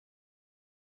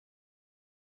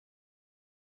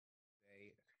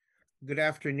Good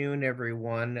afternoon,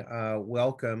 everyone.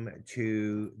 Welcome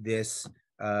to this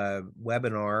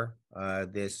webinar.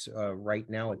 Right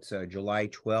now, it's July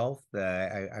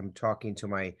 12th. I'm talking to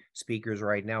my speakers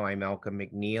right now. I'm Malcolm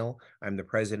McNeil. I'm the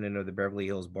president of the Beverly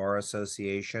Hills Bar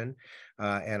Association,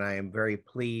 and I am very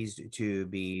pleased to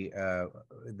be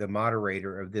the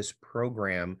moderator of this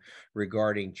program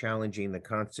regarding challenging the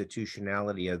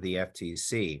constitutionality of the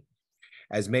FTC.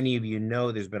 As many of you know,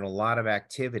 there's been a lot of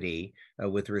activity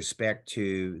with respect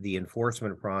to the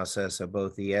enforcement process of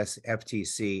both the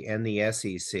FTC and the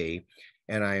SEC.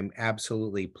 And I'm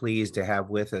absolutely pleased to have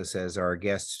with us as our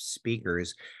guest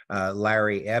speakers,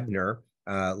 Larry Ebner.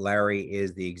 Larry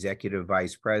is the Executive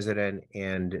Vice President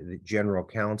and the General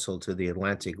Counsel to the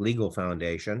Atlantic Legal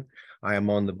Foundation. I am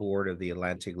on the board of the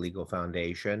Atlantic Legal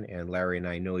Foundation, and Larry and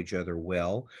I know each other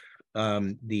well.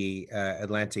 The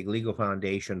Atlantic Legal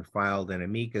Foundation filed an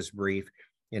amicus brief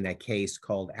in a case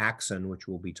called Axon, which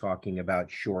we'll be talking about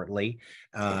shortly.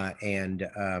 And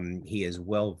he is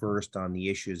well versed on the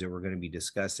issues that we're going to be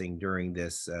discussing during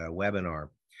this webinar.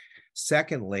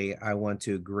 Secondly, I want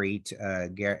to greet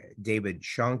David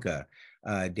Shonka.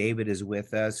 David is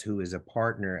with us, who is a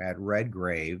partner at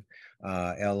Redgrave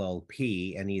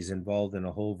LLP, and he's involved in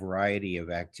a whole variety of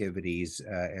activities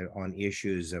on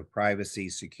issues of privacy,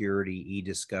 security,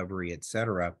 e-discovery,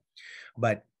 etc.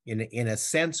 But in a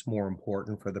sense, more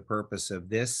important for the purpose of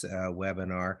this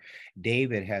webinar,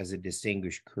 David has a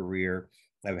distinguished career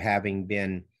of having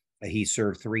been he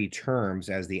served 3 terms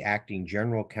as the acting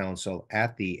general counsel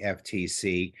at the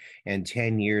FTC and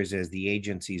 10 years as the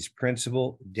agency's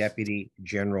principal deputy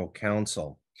general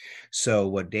counsel. So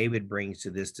what David brings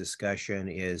to this discussion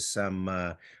is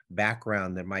some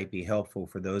background that might be helpful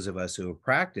for those of us who have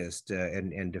practiced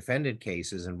and defended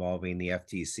cases involving the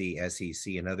FTC,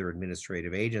 SEC, and other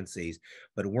administrative agencies,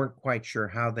 but weren't quite sure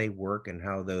how they work and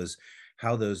how those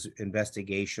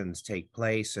investigations take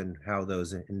place and how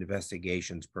those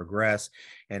investigations progress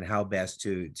and how best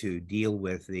to deal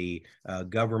with the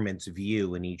government's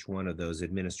view in each one of those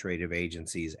administrative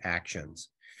agencies' actions.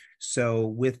 So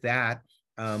with that,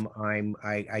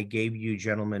 I gave you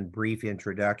gentlemen brief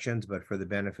introductions, but for the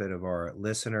benefit of our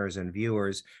listeners and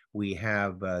viewers, we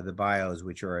have the bios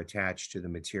which are attached to the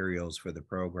materials for the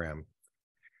program.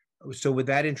 So with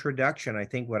that introduction, I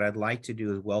think what I'd like to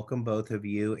do is welcome both of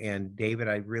you. And David,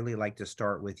 I'd really like to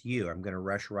start with you. I'm going to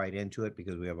rush right into it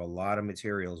because we have a lot of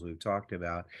materials we've talked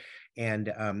about.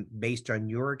 And based on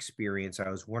your experience, I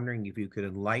was wondering if you could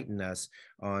enlighten us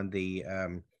on the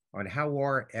on how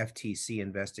our FTC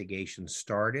investigations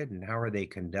started and how are they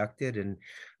conducted, and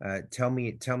tell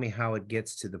me how it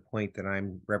gets to the point that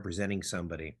I'm representing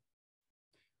somebody.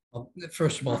 Well,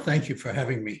 first of all, thank you for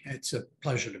having me. It's a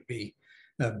pleasure to be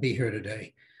here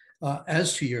today.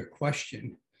 As to your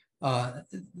question,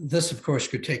 this, of course,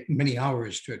 could take many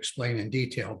hours to explain in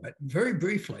detail, but very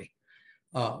briefly,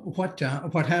 what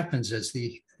happens is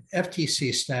the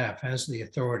FTC staff has the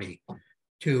authority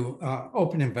to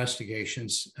open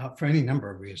investigations for any number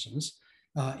of reasons,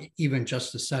 even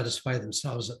just to satisfy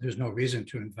themselves that there's no reason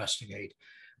to investigate.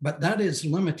 But that is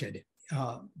limited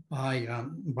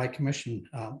by commission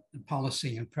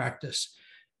policy and practice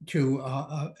to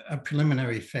a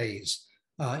preliminary phase,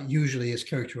 usually is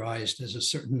characterized as a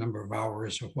certain number of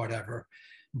hours or whatever.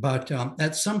 But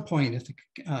at some point, if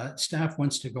the staff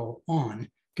wants to go on,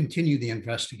 continue the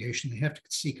investigation, they have to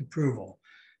seek approval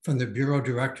from the bureau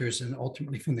directors and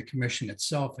ultimately from the commission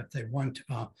itself if they want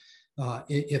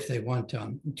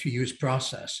to use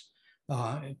process,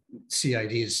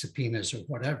 CIDs, subpoenas, or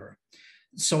whatever.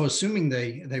 So assuming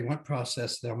they want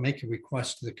process, they'll make a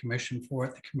request to the commission for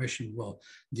it. The commission will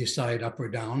decide up or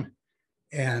down.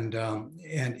 And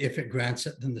if it grants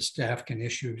it, then the staff can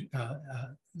issue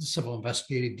civil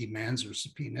investigative demands or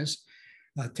subpoenas,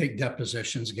 take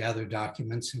depositions, gather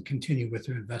documents, and continue with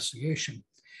their investigation.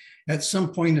 At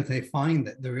some point, if they find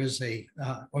that there is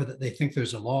or that they think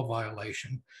there's a law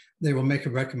violation, they will make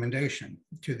a recommendation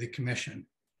to the commission,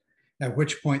 at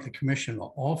which point the commission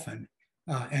will often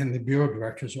and the bureau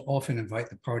directors will often invite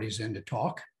the parties in to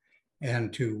talk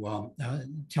and to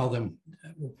tell them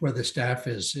where the staff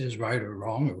is right or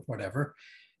wrong or whatever,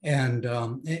 and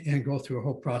go through a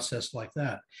whole process like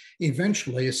that.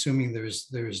 Eventually, assuming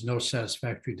there's no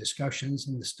satisfactory discussions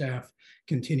and the staff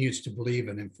continues to believe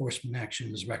an enforcement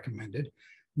action is recommended,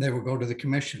 they will go to the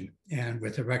commission, and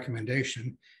with a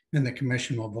recommendation, then the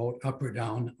commission will vote up or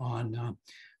down on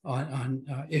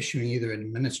issuing either an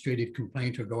administrative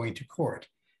complaint or going to court.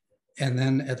 And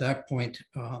then at that point,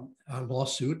 a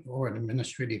lawsuit or an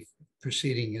administrative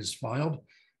proceeding is filed,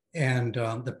 and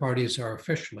the parties are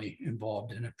officially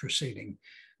involved in a proceeding.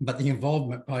 But the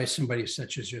involvement by somebody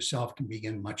such as yourself can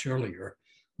begin much earlier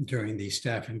during the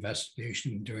staff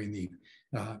investigation, during the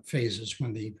phases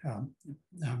when the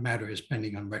matter is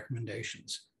pending on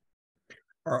recommendations.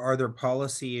 Are there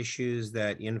policy issues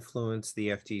that influence the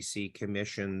FTC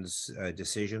Commission's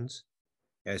decisions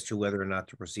as to whether or not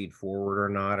to proceed forward or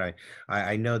not?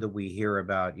 I know that we hear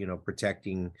about,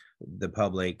 protecting the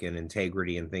public and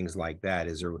integrity and things like that.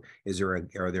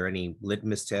 Are there any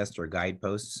litmus tests or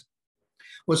guideposts?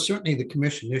 Well, certainly the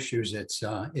commission issues its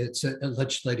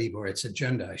legislative, or its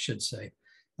agenda, I should say,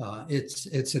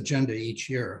 its agenda each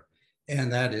year,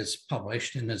 and that is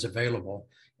published and is available.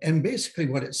 And basically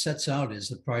what it sets out is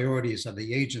the priorities of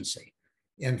the agency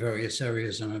in various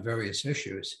areas and on various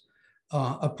issues.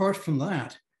 Apart from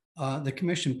that, the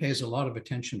commission pays a lot of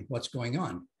attention to what's going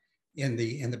on in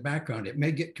the background. It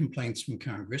may get complaints from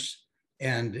Congress,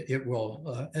 and it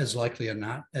will, as likely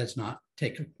as not,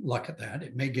 take a look at that.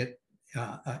 It may get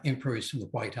inquiries from the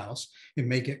White House. It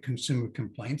may get consumer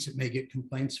complaints. It may get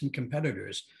complaints from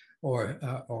competitors or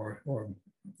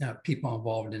people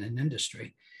involved in an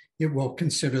industry. It will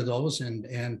consider those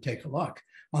and take a look.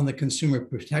 On the consumer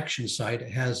protection side,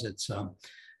 it has its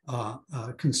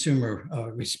consumer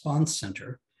response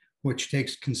center, which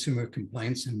takes consumer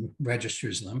complaints and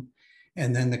registers them.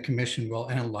 And then the commission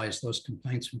will analyze those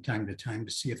complaints from time to time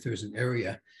to see if there's an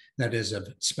area that is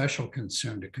of special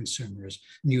concern to consumers,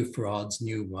 new frauds,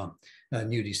 new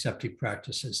deceptive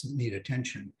practices that need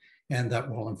attention. And that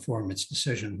will inform its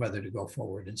decision whether to go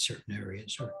forward in certain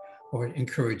areas or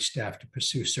encourage staff to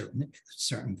pursue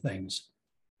certain things.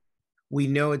 We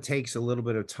know it takes a little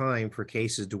bit of time for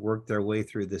cases to work their way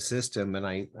through the system. And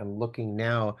I'm looking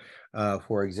now,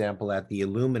 for example, at the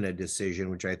Illumina decision,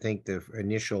 which I think the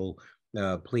initial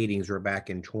pleadings were back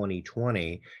in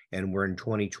 2020, and we're in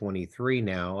 2023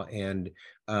 now. And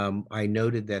I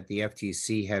noted that the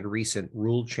FTC had recent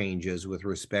rule changes with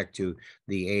respect to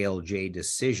the ALJ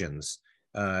decisions.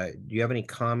 Do you have any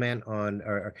comment on,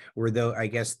 or I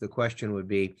guess the question would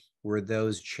be, were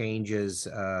those changes,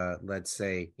 let's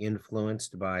say,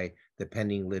 influenced by the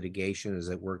pending litigation as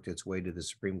it worked its way to the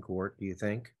Supreme Court, do you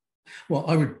think? Well,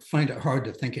 I would find it hard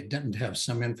to think it didn't have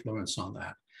some influence on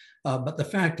that. But the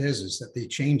fact is that the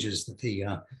changes that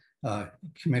the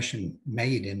commission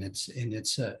made in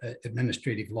its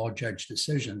administrative law judge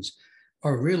decisions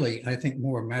are really, I think,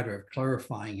 more a matter of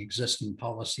clarifying existing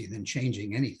policy than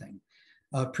changing anything.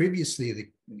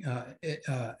 Previously,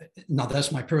 now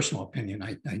that's my personal opinion.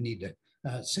 I need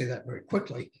to say that very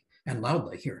quickly and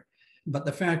loudly here. But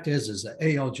the fact is that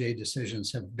ALJ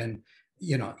decisions have been,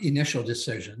 initial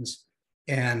decisions,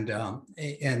 and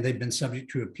they've been subject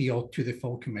to appeal to the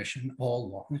full commission all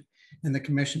along. And the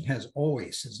commission has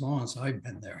always, as long as I've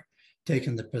been there,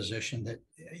 taken the position that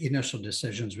initial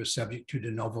decisions were subject to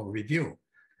de novo review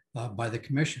by the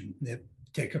commission. They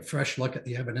take a fresh look at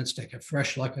the evidence, take a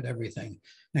fresh look at everything,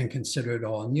 and consider it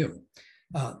all new.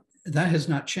 That has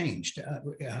not changed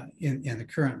in the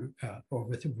current or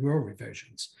with the rule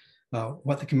revisions.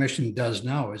 What the commission does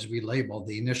now is relabel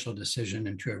the initial decision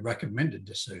into a recommended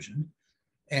decision,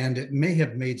 and it may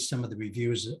have made some of the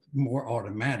reviews more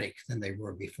automatic than they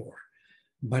were before.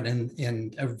 But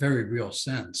in a very real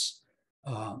sense,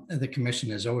 the commission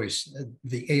has always,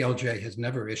 the ALJ has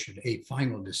never issued a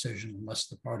final decision unless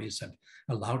the parties have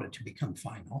allowed it to become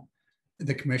final.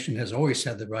 The commission has always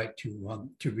had the right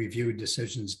to review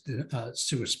decisions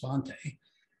sua sponte,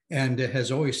 and it has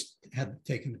always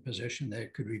taken the position that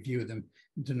it could review them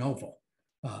de novo,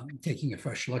 taking a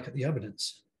fresh look at the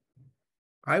evidence.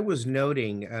 I was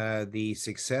noting the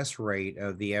success rate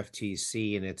of the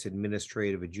FTC in its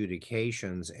administrative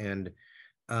adjudications, and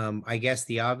I guess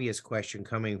the obvious question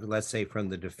coming, let's say, from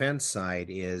the defense side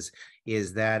is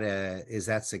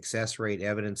that success rate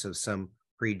evidence of some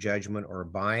prejudgment or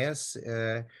bias?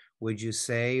 Would you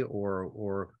say,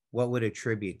 or what would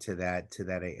attribute to that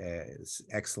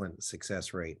excellent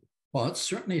success rate? Well, it's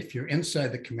certainly, if you're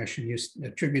inside the commission, you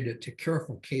attribute it to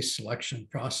careful case selection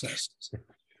processes.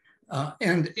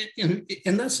 And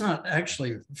that's not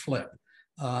actually flip.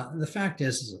 The fact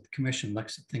is that the commission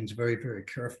looks at things very, very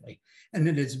carefully, and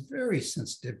it is very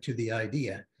sensitive to the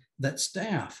idea that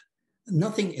staff,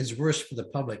 nothing is worse for the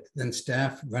public than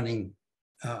staff running,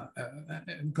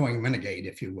 going renegade,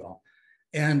 if you will.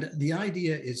 And the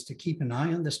idea is to keep an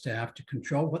eye on the staff, to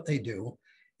control what they do,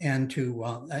 and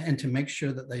to make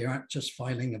sure that they aren't just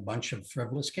filing a bunch of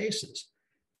frivolous cases.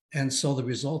 And so the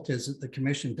result is that the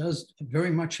commission does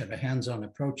very much have a hands-on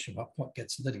approach about what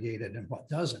gets litigated and what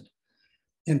doesn't.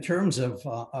 In terms of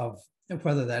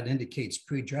whether that indicates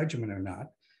prejudgment or not,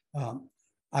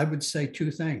 I would say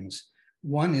two things.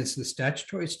 One is the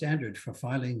statutory standard for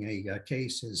filing a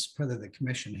case is whether the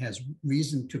commission has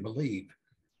reason to believe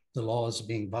the law is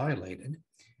being violated.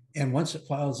 And once it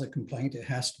files a complaint, it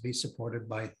has to be supported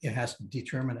by, it has to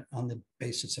determine it on the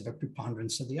basis of a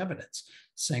preponderance of the evidence.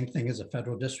 Same thing as a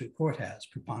federal district court has,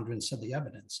 preponderance of the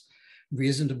evidence.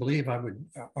 Reason to believe, I would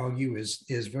argue,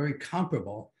 is very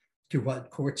comparable to what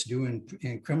courts do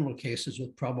in criminal cases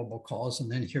with probable cause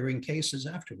and then hearing cases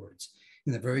afterwards,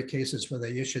 in the very cases where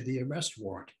they issued the arrest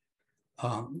warrant,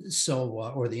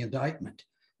 or the indictment.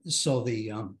 So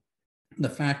the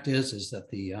fact is that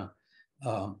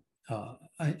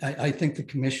I think the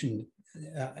commission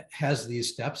has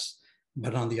these steps,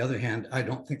 but on the other hand, I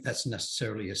don't think that's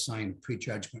necessarily a sign of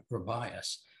prejudgment or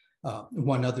bias.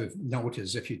 One other note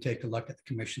is if you take a look at the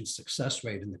commission's success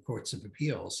rate in the courts of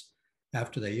appeals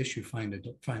after they issue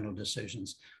final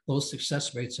decisions, those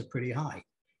success rates are pretty high.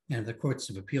 And if the courts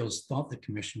of appeals thought the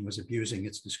commission was abusing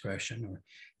its discretion or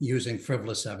using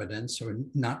frivolous evidence or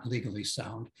not legally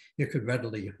sound, it could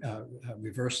readily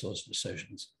reverse those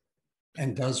decisions,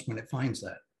 and does when it finds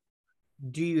that.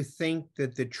 Do you think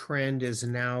that the trend is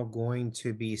now going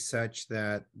to be such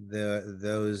that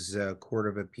those Court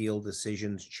of Appeal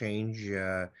decisions change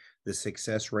the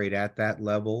success rate at that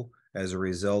level as a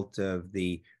result of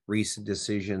the recent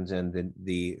decisions and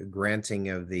the granting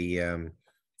of the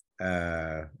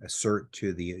cert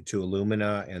to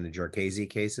Illumina and the Jarchese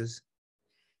cases?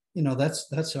 You know,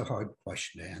 that's a hard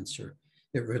question to answer.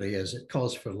 It really is. It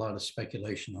calls for a lot of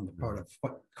speculation on the part of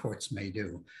what courts may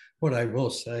do. What I will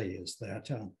say is that,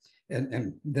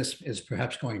 and this is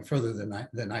perhaps going further than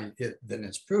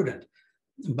it's prudent,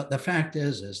 but the fact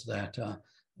is that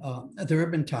there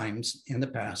have been times in the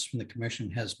past when the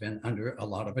commission has been under a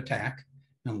lot of attack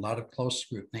and a lot of close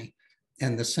scrutiny,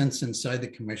 and the sense inside the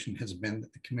commission has been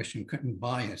that the commission couldn't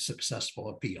buy a successful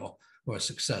appeal or a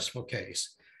successful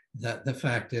case. That the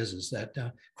fact is that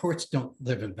courts don't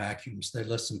live in vacuums. They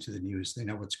listen to the news. They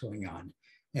know what's going on.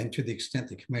 And to the extent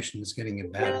the commission is getting a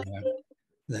bad rap,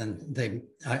 then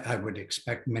I would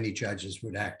expect many judges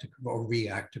would act or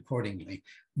react accordingly,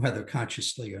 whether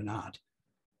consciously or not.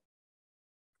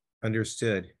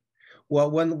 Understood. Well,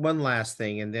 one last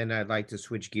thing, and then I'd like to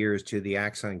switch gears to the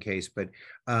Axon case, but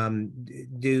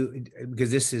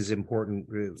because this is important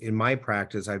in my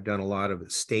practice, I've done a lot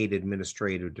of state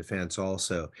administrative defense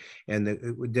also.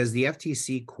 And does the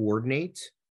FTC coordinate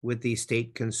with the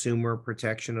state consumer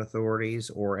protection authorities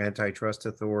or antitrust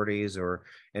authorities or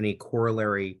any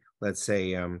corollary, let's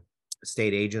say,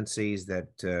 state agencies that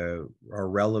are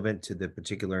relevant to the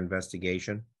particular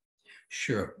investigation?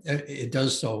 Sure, it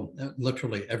does so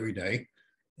literally every day.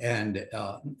 And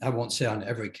I won't say on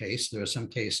every case. There are some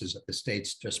cases that the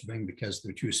states just bring because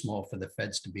they're too small for the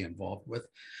feds to be involved with.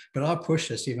 But I'll push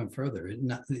this even further.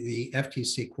 The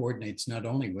FTC coordinates not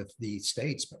only with the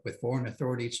states, but with foreign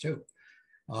authorities too.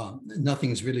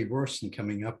 Nothing's really worse than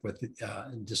coming up with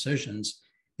decisions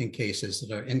in cases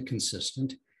that are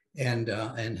inconsistent and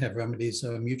have remedies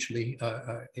mutually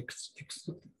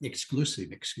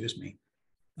exclusive, excuse me.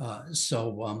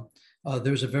 So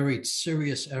there's a very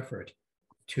serious effort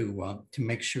to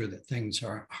make sure that things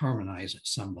are harmonized at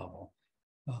some level.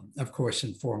 Of course,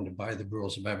 informed by the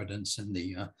rules of evidence and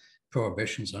the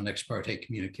prohibitions on ex parte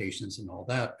communications and all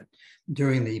that. But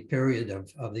during the period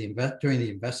during the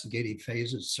investigative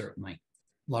phases, certainly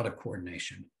a lot of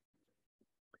coordination.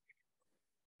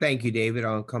 Thank you, David.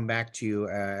 I'll come back to you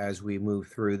as we move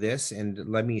through this, and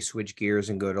let me switch gears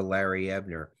and go to Larry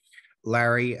Ebner.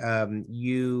 Larry,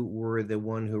 you were the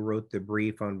one who wrote the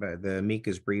brief the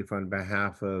amicus brief on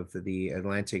behalf of the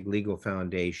Atlantic Legal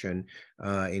Foundation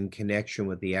in connection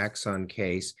with the Axon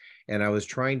case, and I was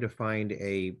trying to find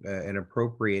an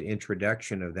appropriate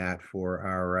introduction of that for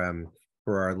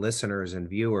our listeners and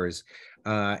viewers,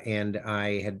 and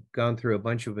I had gone through a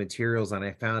bunch of materials and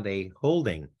I found a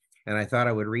holding. And I thought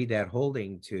I would read that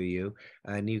holding to you,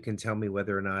 and you can tell me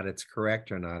whether or not it's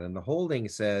correct or not. And the holding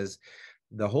says,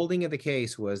 the holding of the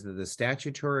case was that the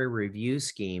statutory review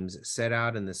schemes set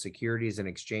out in the Securities and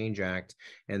Exchange Act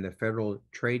and the Federal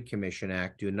Trade Commission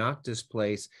Act do not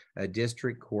displace a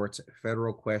district court's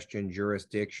federal question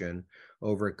jurisdiction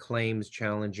over claims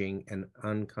challenging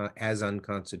as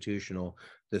unconstitutional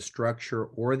the structure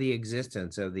or the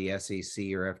existence of the SEC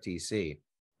or FTC.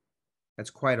 That's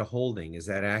quite a holding. Is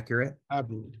that accurate?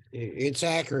 It's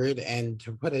accurate. And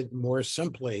to put it more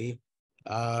simply,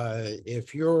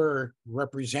 if you're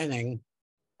representing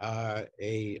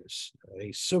a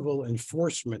civil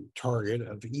enforcement target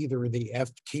of either the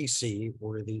FTC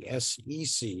or the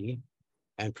SEC,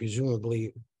 and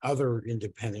presumably other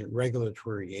independent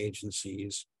regulatory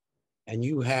agencies, and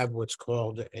you have what's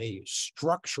called a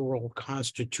structural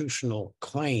constitutional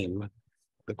claim,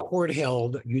 the court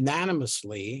held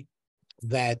unanimously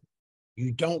that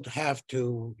you don't have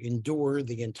to endure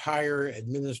the entire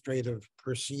administrative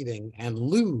proceeding and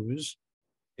lose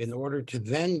in order to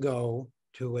then go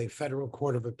to a federal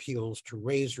court of appeals to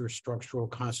raise your structural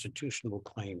constitutional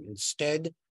claim.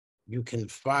 Instead, you can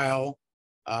file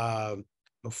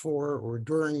before or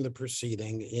during the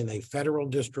proceeding in a federal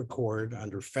district court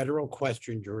under federal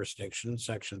question jurisdiction,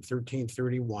 section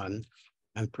 1331,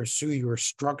 and pursue your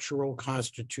structural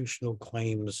constitutional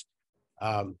claims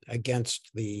against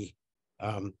the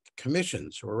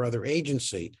commissions or other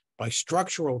agency. By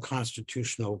structural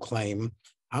constitutional claim,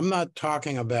 I'm not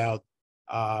talking about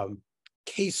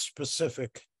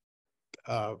case-specific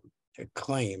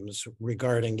claims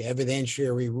regarding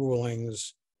evidentiary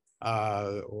rulings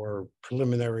or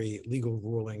preliminary legal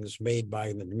rulings made by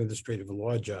an administrative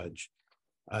law judge.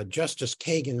 Justice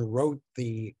Kagan wrote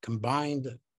the combined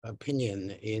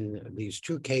opinion in these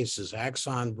two cases,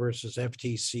 Axon versus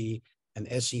FTC and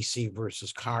SEC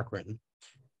versus Cochran.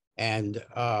 And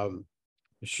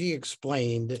she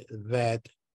explained that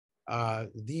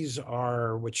these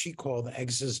are what she called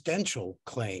existential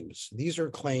claims. These are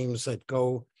claims that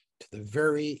go to the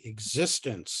very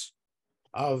existence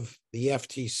of the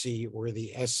FTC or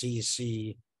the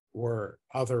SEC or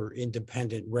other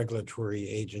independent regulatory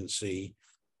agency.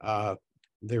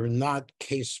 They're not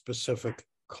case-specific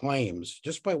claims.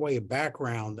 Just by way of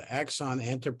background, Axon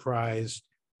Enterprise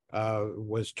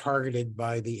was targeted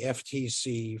by the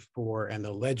FTC for an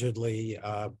allegedly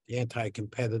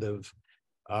anti-competitive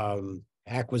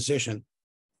acquisition.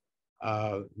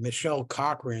 Michelle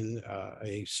Cochran,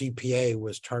 a CPA,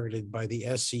 was targeted by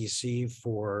the SEC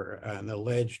for an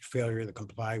alleged failure to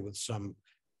comply with some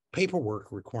paperwork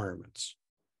requirements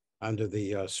under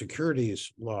the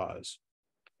securities laws.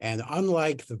 And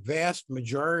unlike the vast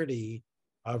majority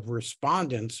of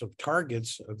respondents of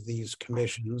targets of these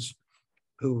commissions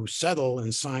who settle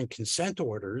and sign consent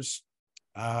orders,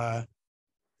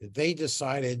 they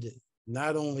decided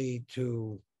not only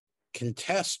to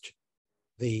contest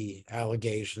the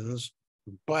allegations,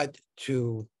 but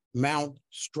to mount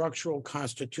structural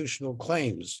constitutional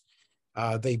claims.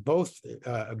 They both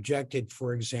objected,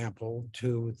 for example,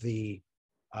 to the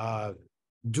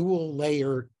dual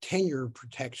layer tenure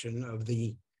protection of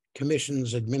the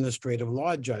commission's administrative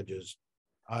law judges.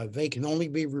 They can only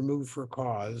be removed for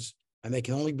cause, and they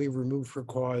can only be removed for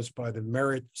cause by the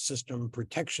Merit System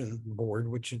Protection Board,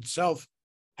 which itself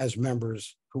has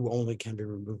members who only can be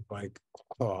removed by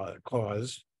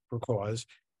cause.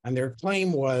 And their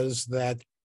claim was that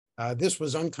this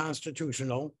was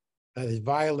unconstitutional, that it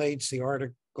violates the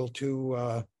Article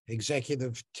 2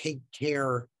 executive take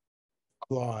care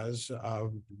clause,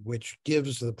 which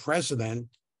gives the president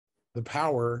the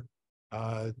power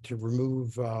to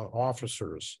remove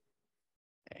officers.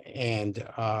 And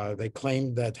they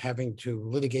claimed that having to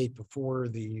litigate before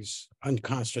these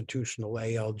unconstitutional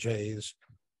ALJs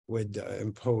would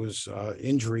impose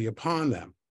injury upon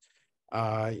them.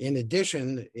 In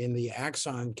addition, in the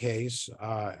Axon case,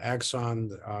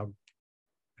 Axon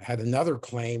had another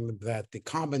claim that the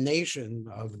combination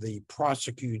of the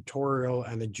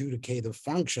prosecutorial and adjudicative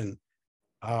function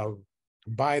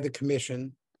by the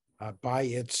commission, by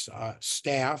its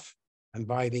staff, and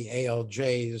by the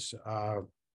ALJs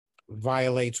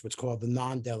violates what's called the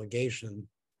non-delegation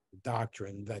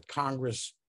doctrine, that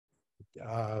Congress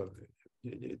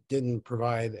didn't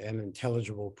provide an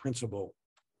intelligible principle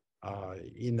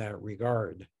in that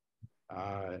regard.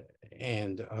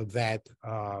 And that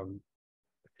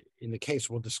in the case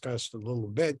we'll discuss a little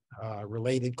bit,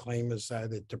 related claim is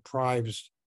that it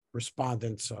deprives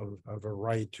respondents of a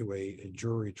right to a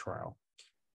jury trial.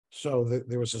 So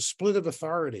there was a split of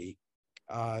authority.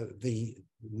 The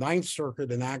Ninth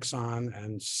Circuit in Axon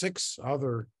and 6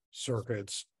 other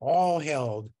circuits all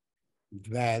held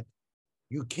that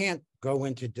you can't go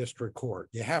into district court.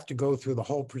 You have to go through the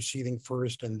whole proceeding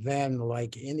first, and then,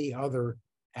 like any other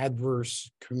adverse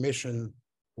commission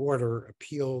order,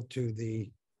 appeal to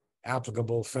the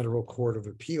applicable federal court of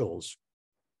appeals.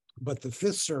 But the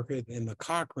Fifth Circuit in the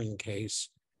Cochran case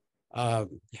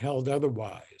held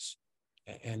otherwise,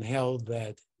 and held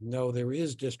that, no, there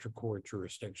is district court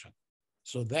jurisdiction.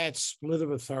 So that split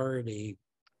of authority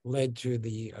led to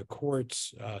the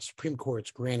Supreme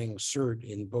Court's granting cert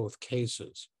in both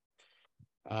cases.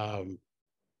 I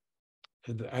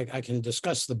can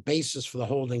discuss the basis for the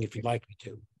holding if you'd like me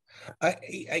to.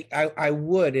 I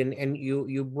would, and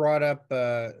you brought up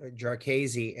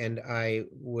Jarchese, and I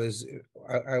was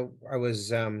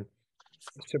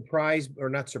surprised, or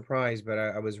not surprised, but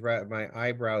I was my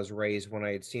eyebrows raised when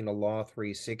I had seen a Law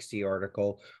 360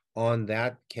 article on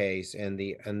that case and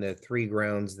the three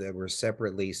grounds that were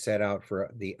separately set out for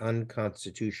the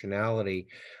unconstitutionality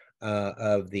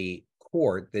of the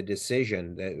court, the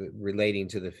decision that relating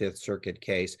to the Fifth Circuit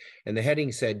case. And the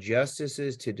heading said,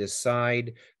 "Justices to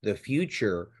decide the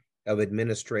future of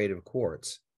administrative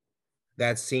courts."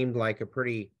 That seemed like a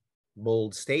pretty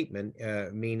bold statement,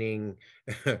 meaning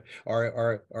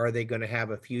are they going to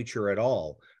have a future at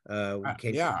all?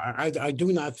 I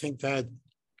do not think that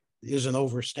is an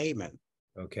overstatement.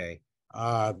 Okay.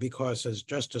 Because as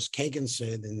Justice Kagan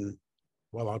said in,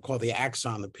 well, I'll call the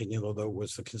Axon opinion, although it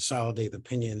was the consolidated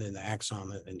opinion in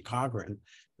Axon and Coghren,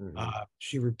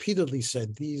 she repeatedly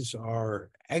said these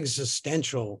are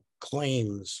existential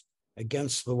claims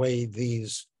against the way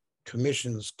these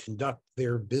commissions conduct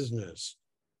their business,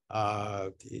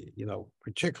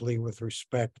 particularly with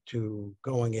respect to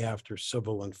going after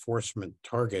civil enforcement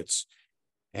targets.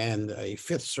 And a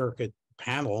Fifth Circuit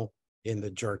panel in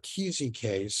the Jarkizi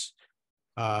case,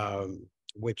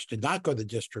 which did not go to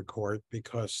district court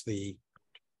because the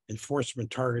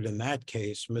enforcement target in that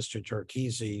case, Mr.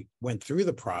 Jarkizi, went through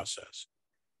the process,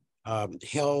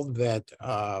 held that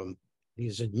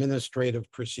these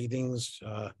administrative proceedings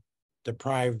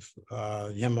deprive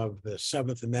him of the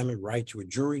Seventh Amendment right to a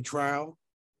jury trial,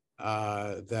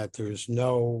 that there's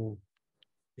no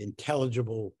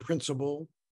intelligible principle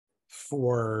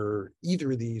for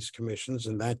either of these commissions,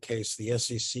 in that case, the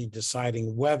SEC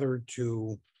deciding whether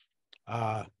to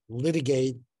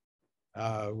litigate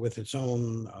with its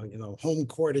own, home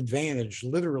court advantage,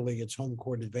 literally its home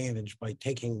court advantage by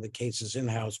taking the cases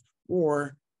in-house,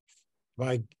 or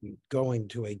by going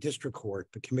to a district court.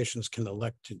 The commissions can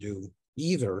elect to do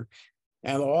either.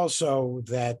 And also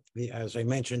that, as I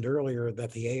mentioned earlier,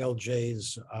 that the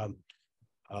ALJ's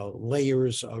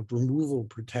layers of removal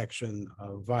protection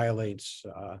violates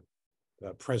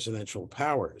presidential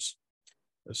powers.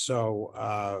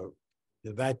 So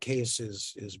that case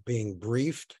is being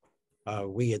briefed.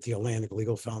 We at the Atlantic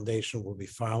Legal Foundation will be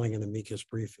filing an amicus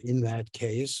brief in that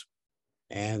case.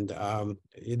 And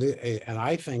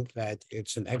I think that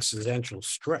it's an existential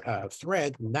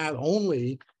threat, not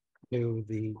only to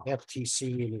the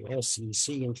FTC and the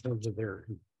SEC in terms of their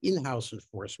in-house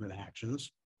enforcement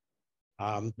actions,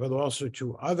 but also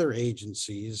to other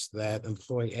agencies that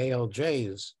employ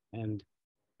ALJs. And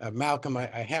Malcolm, I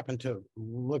happened to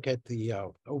look at the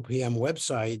OPM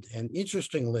website, and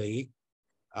interestingly,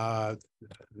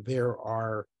 there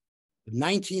are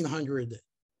 1,900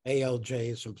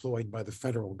 ALJs employed by the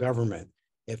federal government.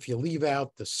 If you leave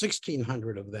out the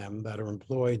 1,600 of them that are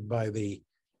employed by the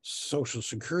Social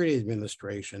Security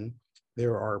Administration,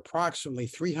 there are approximately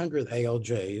 300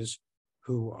 ALJs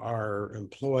who are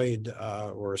employed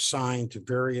or assigned to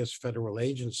various federal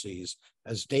agencies.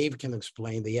 As Dave can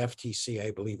explain, the FTC, I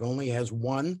believe, only has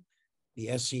one.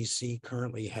 The SEC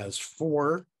currently has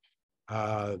 4.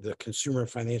 The Consumer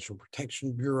Financial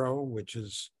Protection Bureau, which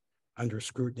is under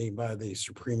scrutiny by the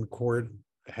Supreme Court,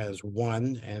 has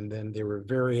 1. And then there are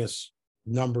various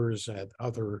numbers at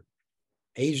other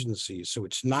agencies. So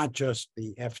it's not just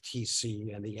the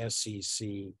FTC and the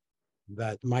SEC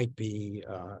that might be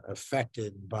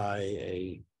affected by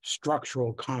a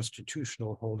structural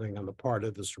constitutional holding on the part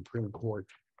of the Supreme Court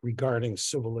regarding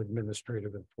civil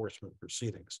administrative enforcement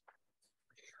proceedings.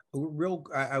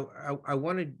 I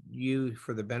wanted you,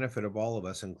 for the benefit of all of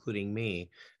us, including me,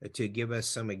 to give us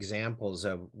some examples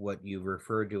of what you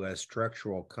referred to as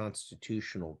structural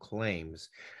constitutional claims.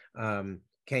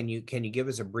 Can you give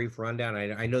us a brief rundown?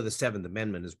 I know the Seventh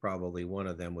Amendment is probably one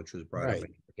of them, which was brought up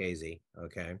in Casey.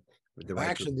 Okay.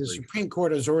 Actually, the Supreme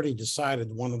Court has already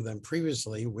decided one of them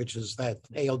previously, which is that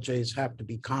ALJs have to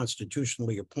be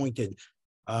constitutionally appointed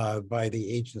by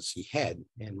the agency head.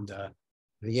 And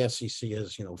the SEC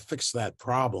has, fixed that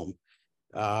problem.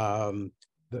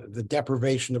 The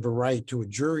deprivation of a right to a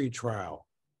jury trial,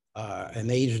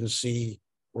 an agency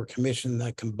or commission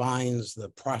that combines the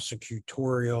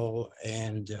prosecutorial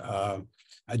and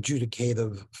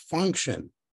adjudicative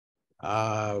function.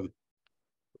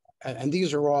 And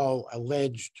these are all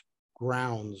alleged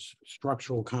grounds,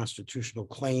 structural constitutional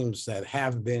claims that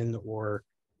have been or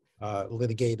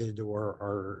litigated or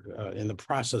are in the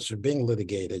process of being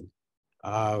litigated.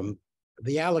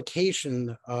 The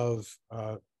allocation of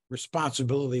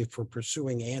responsibility for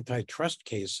pursuing antitrust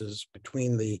cases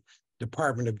between the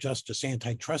Department of Justice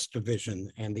Antitrust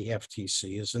Division and the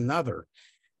FTC is another.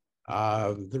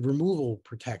 The removal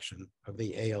protection of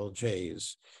the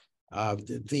ALJs.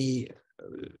 The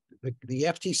the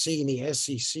FTC and the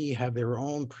SEC have their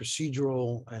own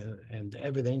procedural and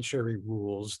evidentiary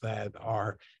rules that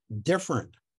are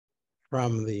different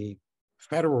from the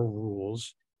federal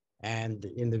rules, and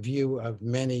in the view of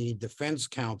many defense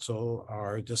counsel,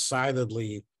 are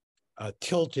decidedly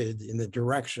tilted in the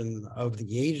direction of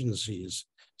the agencies.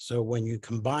 So when you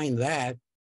combine that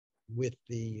with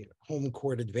the home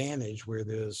court advantage, where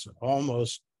there's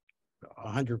almost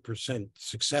 100%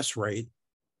 success rate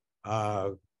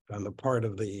on the part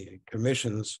of the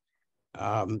commissions,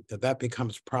 that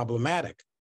becomes problematic.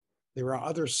 There are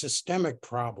other systemic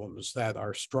problems that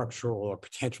are structural or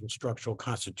potential structural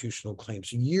constitutional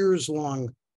claims, years-long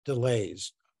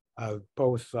delays.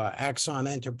 Both Axon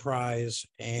Enterprise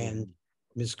and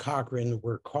Ms. Cochran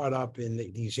were caught up in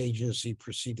these agency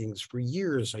proceedings for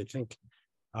years. I think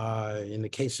in the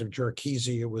case of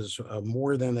Jarkizi, it was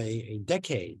more than a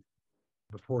decade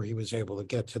before he was able to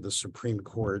get to the Supreme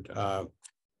Court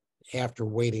after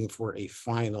waiting for a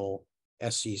final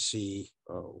SEC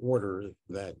order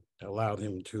that allowed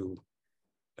him to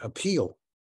appeal.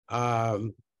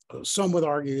 Some would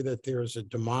argue that there's a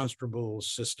demonstrable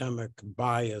systemic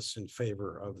bias in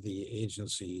favor of the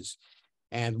agencies.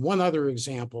 And one other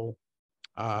example,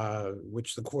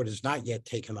 which the court has not yet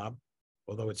taken up,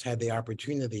 although it's had the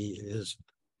opportunity, is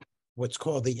what's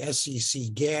called the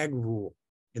SEC gag rule.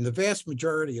 In the vast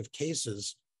majority of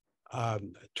cases,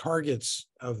 targets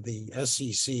of the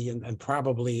SEC and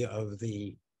probably of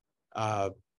the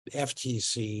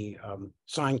FTC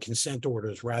sign consent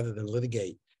orders rather than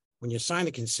litigate. When you sign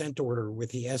a consent order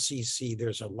with the SEC,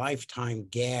 there's a lifetime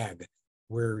gag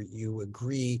where you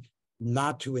agree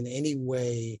not to in any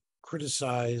way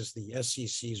criticize the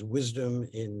SEC's wisdom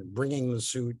in bringing the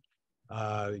suit.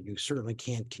 You certainly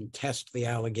can't contest the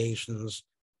allegations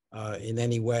in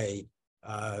any way.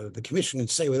 The commission can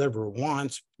say whatever it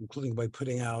wants, including by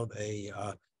putting out a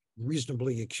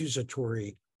reasonably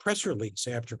accusatory press release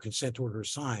after consent order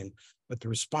is signed, but the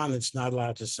respondent's not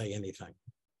allowed to say anything.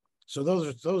 So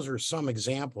those are some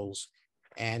examples,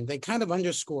 and they kind of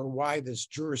underscore why this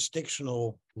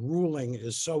jurisdictional ruling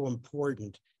is so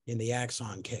important in the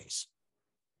Axon case.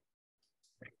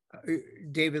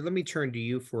 David, let me turn to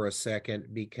you for a second,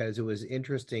 because it was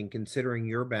interesting considering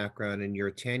your background and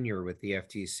your tenure with the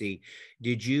FTC.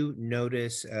 Did you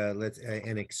notice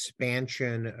an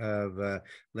expansion of,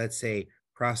 let's say,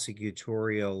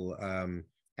 prosecutorial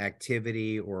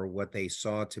activity, or what they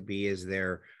saw to be as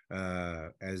their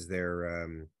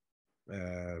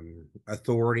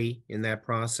authority in that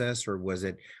process? Or was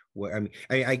it, I mean,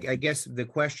 I guess the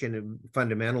question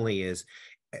fundamentally is,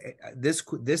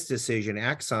 this decision,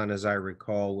 Axon, as I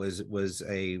recall, was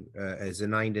a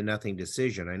 9-0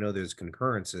 decision. I know there's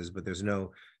concurrences, but there's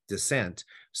no dissent.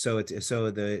 So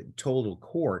the total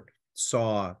court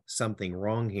saw something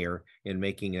wrong here in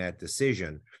making that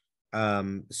decision.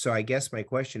 So I guess my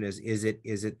question is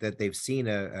it that they've seen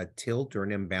a tilt or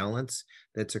an imbalance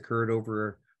that's occurred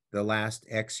over the last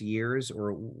X years,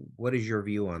 or what is your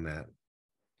view on that?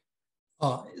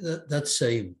 That's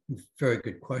a very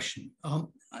good question.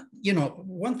 You know,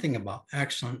 one thing about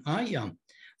Axon, I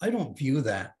don't view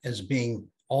that as being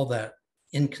all that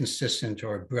inconsistent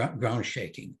or ground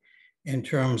shaking in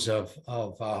terms of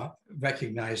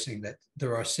recognizing that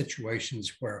there are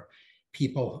situations where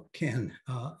people can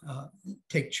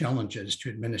take challenges to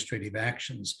administrative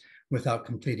actions without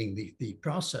completing the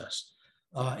process.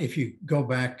 If you go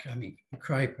back, I mean,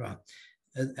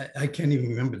 I can't even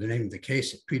remember the name of the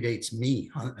case. It predates me,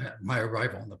 my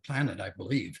arrival on the planet, I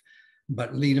believe.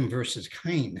 But Leadham versus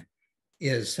Kane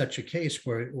is such a case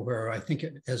where I think,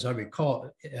 as I recall,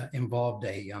 it involved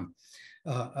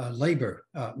a labor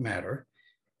matter.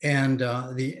 And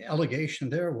the allegation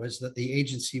there was that the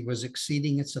agency was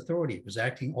exceeding its authority. It was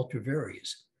acting ultra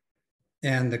vires.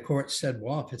 And the court said,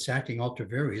 well, if it's acting ultra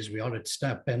vires, we ought to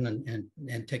step in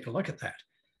and take a look at that.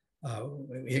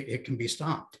 It can be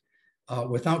stopped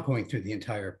without going through the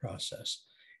entire process.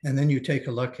 And then you take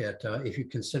a look at, if you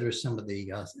consider some of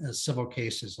the civil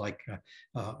cases like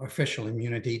official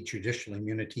immunity, judicial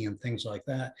immunity, and things like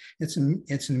that, it's an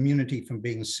immunity from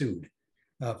being sued,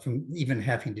 from even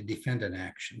having to defend an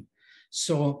action.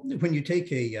 So when you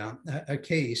take a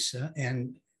case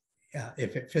and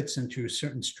if it fits into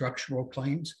certain structural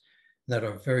claims that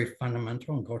are very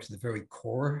fundamental and go to the very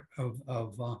core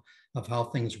of how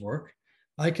things work,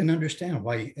 I can understand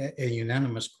why a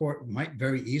unanimous court might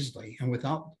very easily, and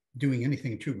without doing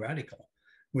anything too radical,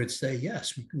 would say,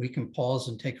 yes, we can pause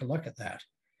and take a look at that.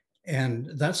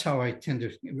 And that's how I tend to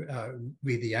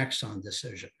read the Axon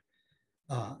decision.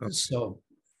 So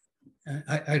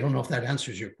I don't know if that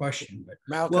answers your question, but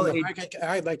Malcolm,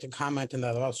 I'd like to comment on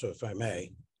that also, if I may.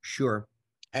 Sure.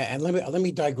 And let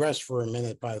me digress for a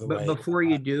minute, by the But way. before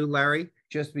you do, Larry,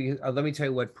 just because, let me tell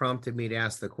you what prompted me to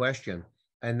ask the question.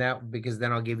 And that, because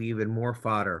then I'll give you even more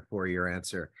fodder for your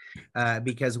answer.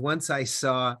 Because once I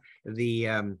saw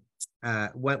the,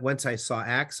 once I saw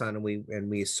Axon and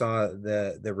we saw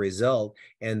the result,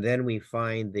 and then we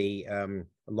find the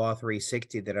Law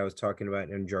 360 that I was talking about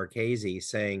in Jarchese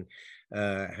saying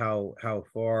how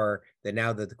far that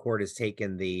now that the court has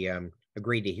taken the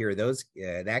agreed to hear those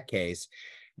that case,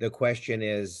 the question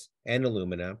is, and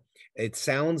Illumina, it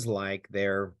sounds like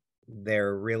they're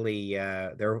really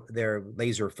they're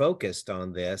laser focused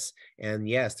on this, and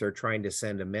yes, they're trying to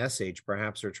send a message.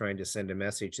 Perhaps they're trying to send a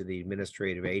message to the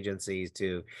administrative agencies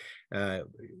to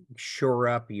shore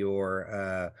up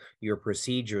your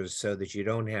procedures so that you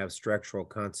don't have structural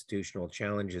constitutional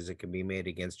challenges that can be made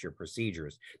against your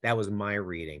procedures. That was my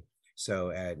reading.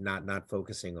 So not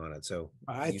focusing on it. So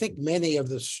I think many of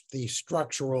the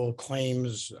structural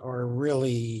claims are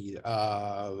really,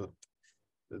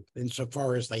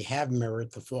 insofar as they have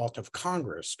merit, the fault of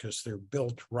Congress, because they're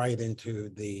built right into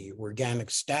the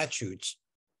organic statutes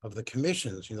of the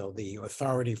commissions. You know, the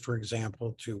authority, for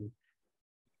example, to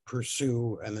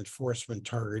pursue an enforcement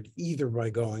target either by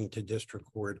going to district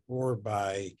court or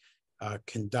by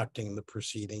conducting the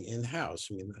proceeding in-house.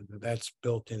 I mean, that's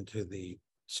built into the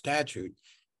statute.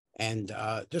 And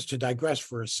just to digress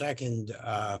for a second,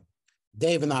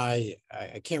 Dave and I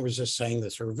can't resist saying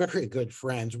this, are very good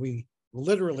friends. We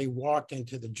literally walked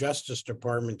into the Justice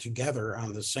Department together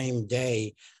on the same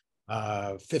day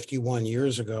 51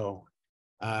 years ago,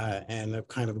 and have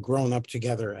kind of grown up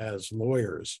together as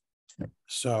lawyers.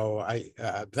 So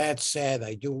that said,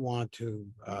 I do want to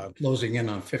closing in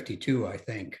on 52, I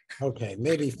think. Okay,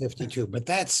 maybe 52. But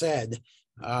that said,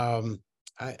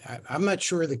 I'm not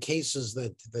sure the cases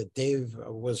that Dave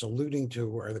was alluding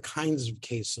to are the kinds of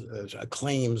cases,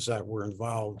 claims that were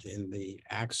involved in the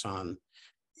Axon.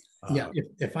 Yeah,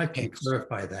 if I can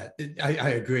clarify that,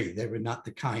 I agree, they were not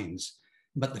the kinds.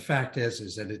 But the fact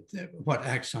is that what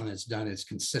Axon has done is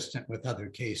consistent with other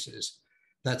cases.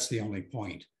 That's the only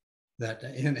point. That,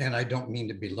 and I don't mean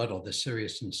to belittle the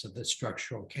seriousness of the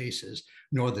structural cases,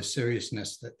 nor the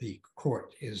seriousness that the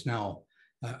court is now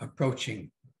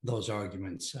approaching those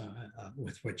arguments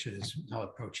with which it is now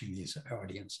approaching these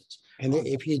audiences. And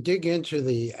if you dig into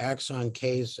the Axon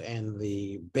case and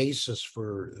the basis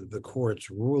for the court's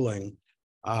ruling,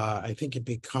 I think it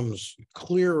becomes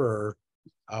clearer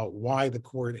why the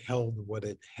court held what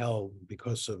it held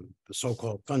because of the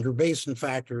so-called Thunder Basin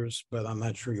factors, but I'm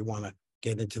not sure you want to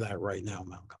get into that right now,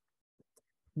 Malcolm.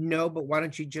 No, but why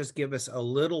don't you just give us a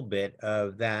little bit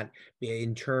of that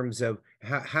in terms of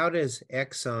how does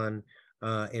Exxon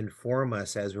inform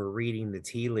us as we're reading the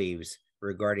tea leaves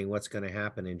regarding what's going to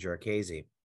happen in Jarchese,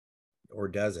 or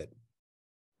does it?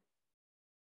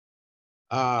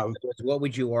 What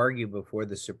would you argue before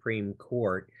the Supreme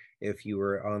Court if you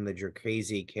were on the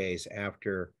Jarchese case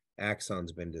after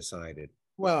Axon's been decided?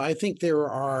 Well, I think there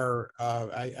are,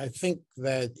 I think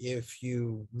that if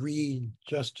you read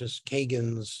Justice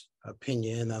Kagan's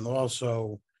opinion and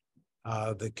also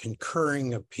the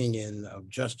concurring opinion of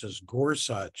Justice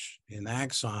Gorsuch in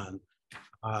Axon,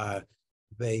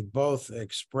 they both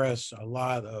express a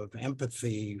lot of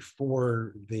empathy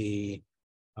for the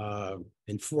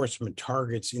enforcement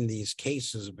targets in these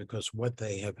cases because what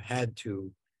they have had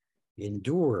to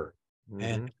endure. Mm-hmm.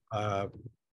 And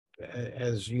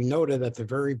as you noted at the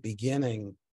very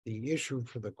beginning, the issue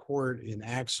for the court in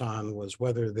Axon was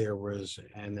whether there was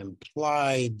an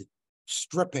implied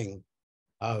stripping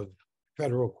of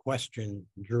federal question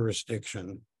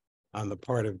jurisdiction on the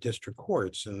part of district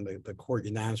courts. And the court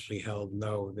unanimously held,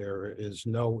 no, there is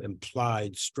no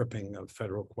implied stripping of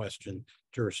federal question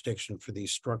jurisdiction for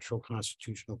these structural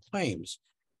constitutional claims.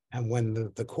 And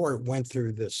when the court went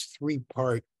through this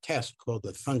three-part test called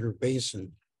the Thunder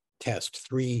Basin test,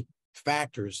 three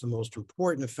factors, the most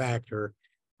important factor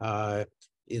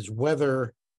is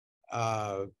whether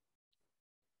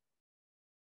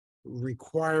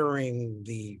requiring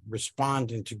the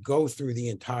respondent to go through the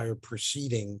entire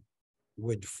proceeding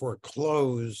would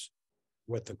foreclose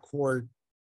what the court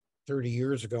 30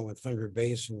 years ago in Thunder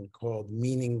Basin called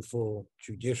meaningful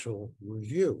judicial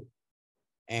review.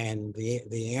 And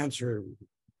the answer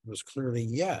was clearly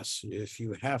yes. If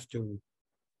you have to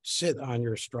sit on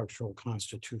your structural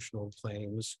constitutional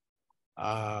claims,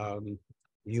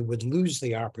 you would lose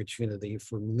the opportunity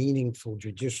for meaningful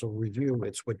judicial review.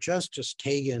 It's what Justice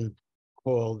Kagan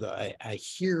called a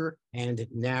here and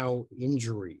now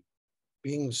injury,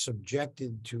 being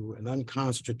subjected to an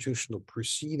unconstitutional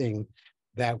proceeding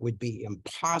that would be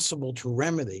impossible to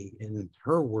remedy, in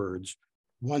her words,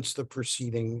 once the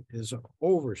proceeding is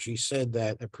over. She said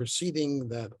that a proceeding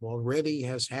that already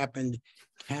has happened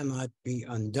cannot be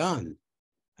undone.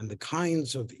 And the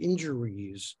kinds of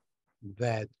injuries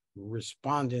that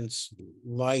respondents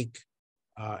like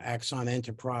Axon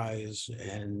Enterprise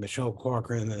and Michelle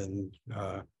Corcoran and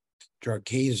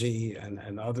Jarchese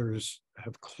and others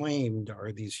have claimed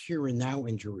are these here and now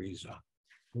injuries,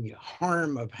 the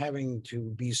harm of having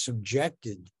to be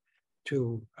subjected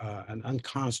to an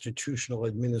unconstitutional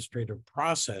administrative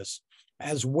process,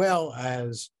 as well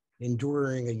as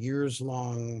enduring a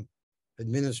years-long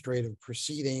administrative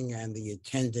proceeding and the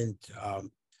attendant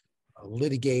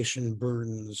litigation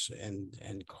burdens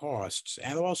and costs,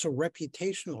 and also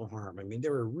reputational harm. I mean,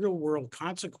 there are real-world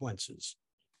consequences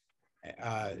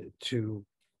to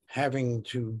having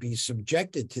to be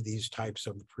subjected to these types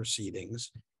of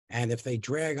proceedings. And if they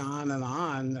drag on and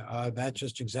on, that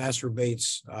just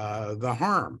exacerbates the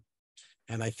harm.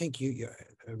 And I think you,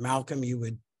 Malcolm, you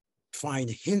would find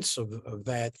hints of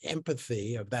that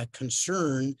empathy, of that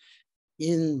concern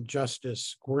in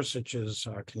Justice Gorsuch's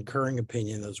concurring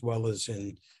opinion, as well as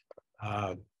in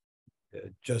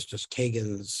Justice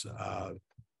Kagan's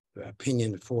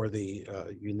opinion for the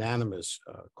unanimous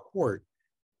court.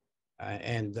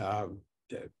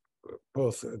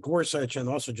 Both Gorsuch and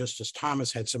also Justice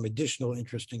Thomas had some additional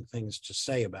interesting things to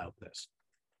say about this.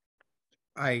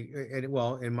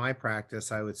 Well, in my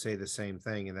practice, I would say the same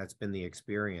thing, and that's been the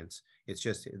experience. It's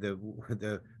just the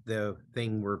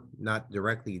thing we're not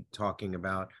directly talking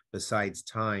about besides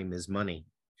time is money.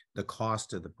 The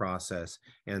cost of the process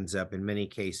ends up, in many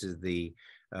cases, the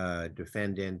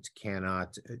defendant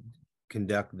cannot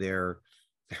conduct their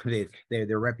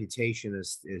reputation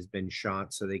has been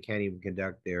shot, so they can't even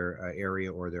conduct their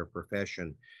area or their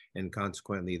profession, and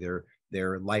consequently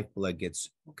their lifeblood gets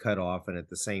cut off, and at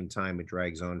the same time it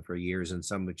drags on for years, and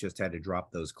some have just had to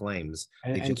drop those claims.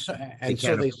 So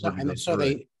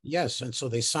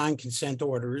they sign consent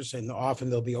orders, and often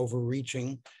they'll be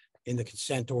overreaching in the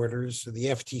consent orders. So the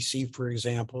FTC, for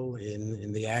example,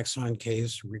 in the Axon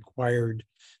case, required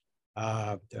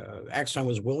Axon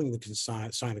was willing to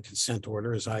sign a consent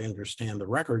order, as I understand the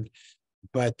record,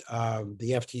 but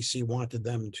the FTC wanted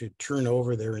them to turn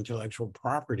over their intellectual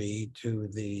property to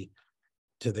the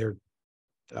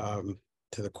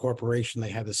corporation they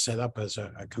had to set up as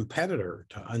a competitor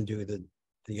to undo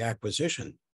the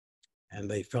acquisition. And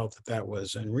they felt that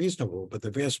was unreasonable, but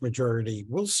the vast majority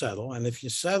will settle. And if you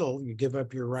settle, you give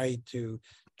up your right to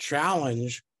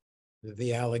challenge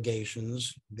the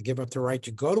allegations, to give up the right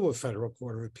to go to a federal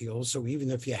court of appeals. So even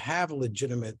if you have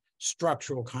legitimate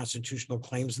structural constitutional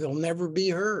claims, they'll never be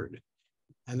heard.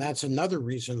 And that's another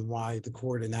reason why the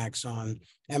court in Axon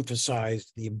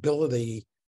emphasized the ability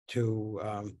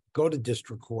to go to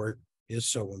district court is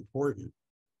so important.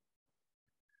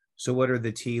 So what are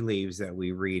the tea leaves that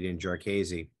we read in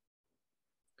Jarchese?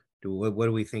 What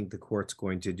do we think the court's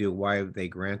going to do? Why have they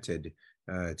granted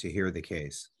to hear the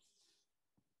case?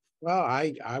 Well,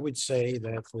 I would say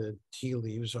that the tea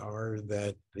leaves are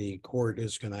that the court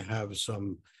is going to have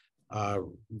some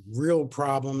real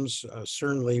problems,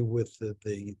 certainly with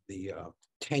the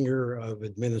tenure of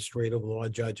administrative law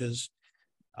judges.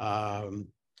 I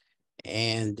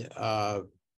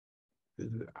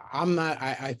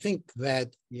think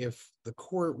that if the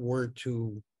court were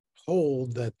to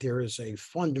hold that there is a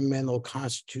fundamental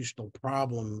constitutional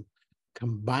problem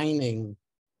combining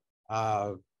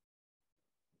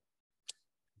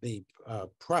the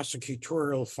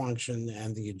prosecutorial function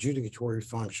and the adjudicatory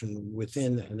function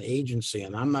within an agency,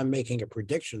 and I'm not making a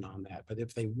prediction on that, but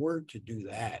if they were to do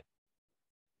that,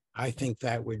 I think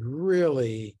that would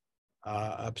really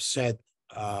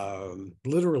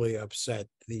literally upset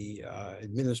the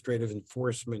administrative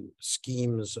enforcement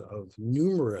schemes of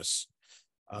numerous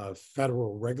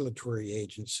federal regulatory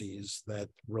agencies that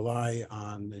rely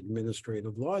on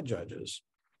administrative law judges.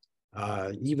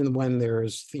 Even when there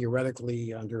is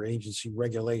theoretically under agency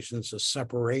regulations a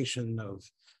separation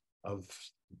of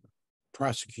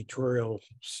prosecutorial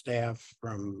staff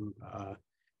from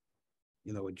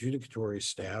adjudicatory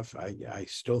staff, I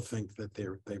still think that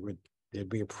there'd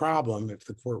be a problem if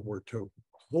the court were to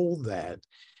hold that.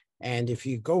 And if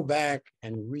you go back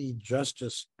and read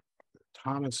Justice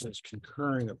Thomas's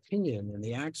concurring opinion in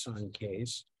the Axon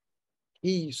case,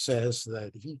 he says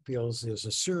that he feels there's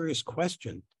a serious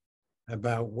question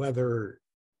about whether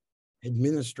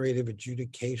administrative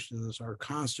adjudications are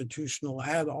constitutional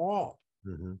at all.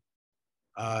 Mm-hmm.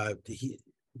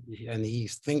 He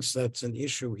thinks that's an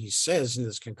issue. He says in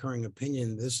his concurring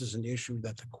opinion, this is an issue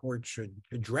that the court should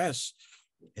address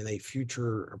in a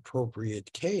future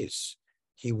appropriate case.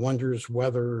 He wonders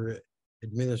whether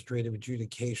administrative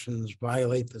adjudications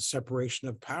violate the separation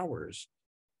of powers,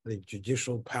 the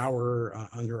judicial power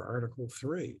under Article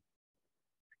 3.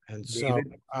 And so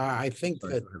David? I think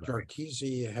Sorry, that go ahead, Larry.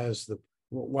 Jarchese has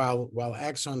while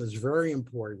Axon is very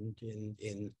important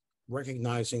in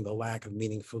recognizing the lack of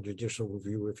meaningful judicial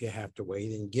review if you have to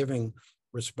wait, and giving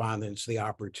respondents the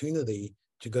opportunity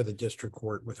to go to district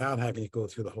court without having to go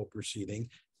through the whole proceeding,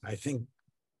 I think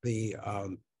the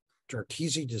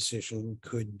Jarchese decision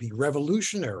could be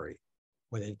revolutionary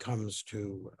when it comes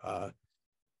to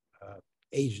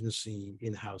agency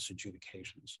in-house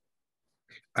adjudications.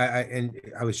 And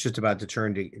I was just about to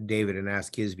turn to David and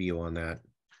ask his view on that.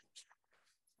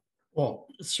 Well,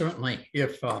 certainly,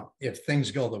 if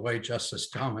things go the way Justice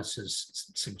Thomas has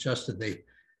suggested they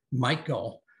might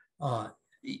go,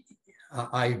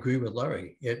 I agree with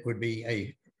Larry. It would be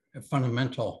a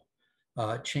fundamental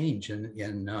change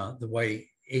in the way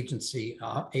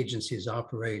agencies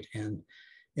operate and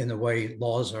in the way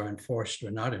laws are enforced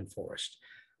or not enforced.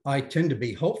 I tend to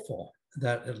be hopeful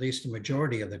that at least a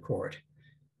majority of the court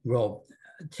will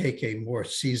take a more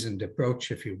seasoned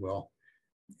approach, if you will,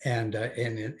 and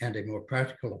a more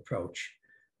practical approach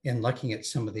in looking at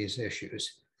some of these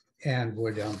issues, and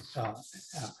would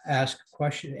ask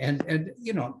questions. And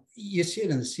you see it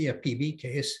in the CFPB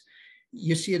case,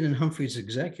 you see it in Humphrey's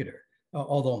Executor,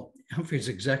 although Humphrey's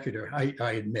Executor, I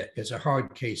admit, is a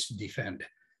hard case to defend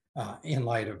in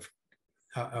light of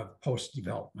post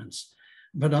developments.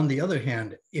 But on the other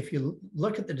hand, if you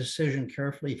look at the decision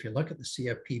carefully, if you look at the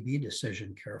CFPB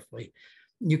decision carefully,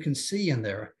 you can see in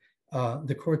there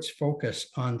the court's focus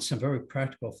on some very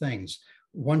practical things.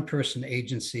 One-person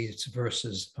agencies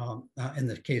versus, in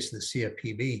the case of the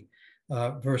CFPB,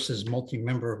 versus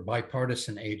multi-member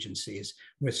bipartisan agencies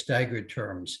with staggered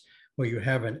terms, where you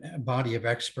have a body of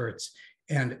experts.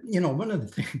 And one of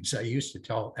the things I used to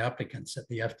tell applicants at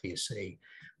the FTC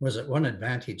was that one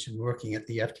advantage in working at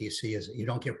the FTC is that you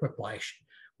don't get whiplash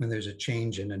when there's a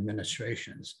change in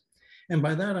administrations. And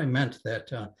by that, I meant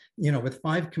that, with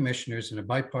 5 commissioners and a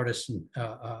bipartisan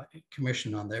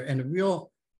commission on there, and a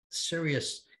real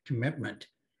serious commitment,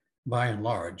 by and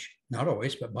large, not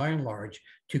always, but by and large,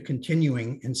 to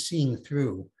continuing and seeing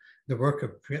through the work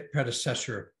of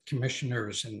predecessor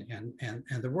commissioners and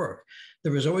the work.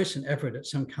 There was always an effort at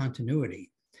some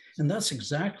continuity. And that's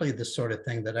exactly the sort of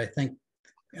thing that I think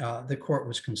the court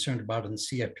was concerned about in the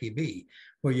CFPB,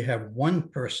 where you have one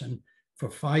person for a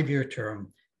 5-year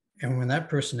term, and when that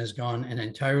person is gone, an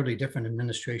entirely different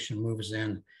administration moves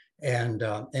in and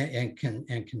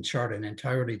can chart an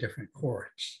entirely different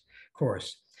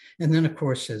course. And then, of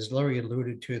course, as Larry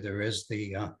alluded to, there is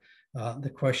the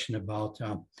question about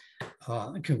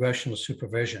congressional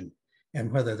supervision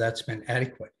and whether that's been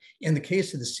adequate. In the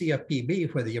case of the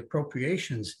CFPB, where the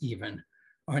appropriations even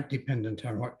aren't dependent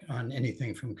on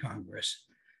anything from Congress,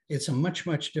 it's a much,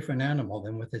 much different animal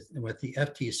than with the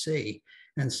FTC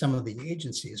and some of the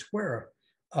agencies, where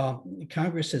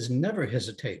Congress has never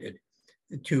hesitated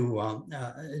to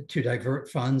divert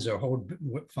funds or hold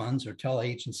funds or tell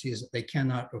agencies that they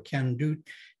cannot or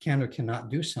cannot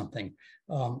do something.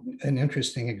 An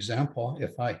interesting example,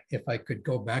 if I could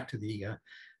go back to the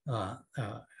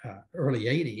early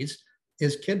 80s,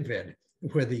 is KidVid,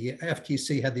 where the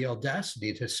FTC had the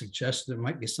audacity to suggest there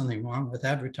might be something wrong with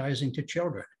advertising to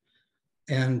children.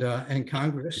 And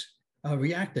Congress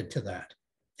reacted to that,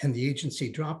 and the agency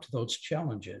dropped those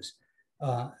challenges.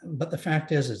 But the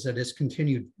fact is that it's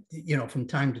continued, from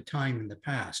time to time in the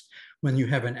past, when you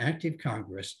have an active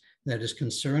Congress that is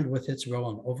concerned with its role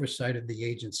in oversight of the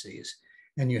agencies,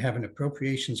 and you have an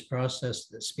appropriations process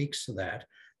that speaks to that,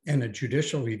 and a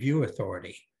judicial review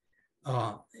authority,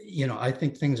 I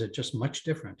think things are just much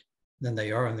different than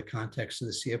they are in the context of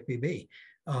the CFPB.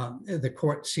 The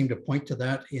court seemed to point to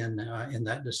that in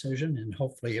that decision, and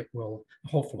hopefully,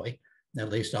 at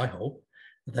least I hope,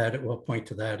 that it will point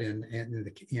to that in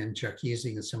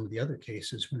Jarchese and some of the other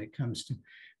cases when it comes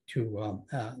to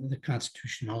the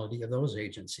constitutionality of those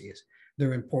agencies.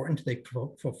 They're important. They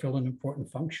fulfill an important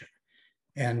function,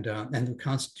 and they're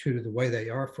constituted the way they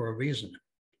are for a reason.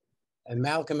 And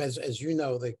Malcolm, as you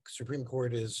know, the Supreme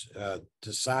Court is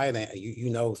deciding,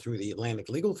 through the Atlantic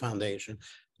Legal Foundation,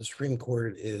 the Supreme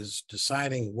Court is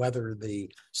deciding whether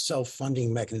the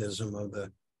self-funding mechanism of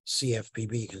the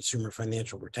CFPB, Consumer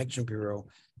Financial Protection Bureau,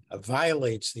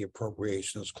 violates the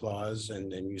appropriations clause.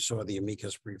 And you saw the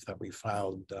amicus brief that we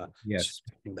filed. Yes,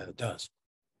 that it does.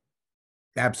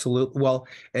 Absolutely. Well,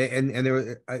 and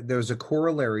there was a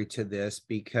corollary to this,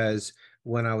 because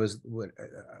when I was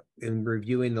in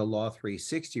reviewing the Law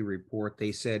 360 report,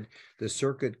 they said the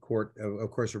circuit court, of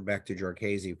course, we're back to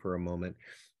Jarchese for a moment.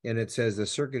 And it says the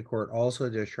circuit court also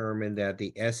determined that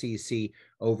the SEC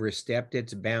overstepped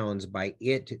its bounds by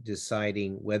it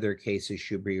deciding whether cases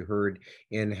should be heard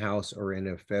in-house or in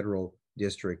a federal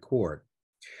district court.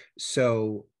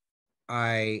 So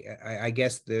I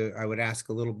guess I would ask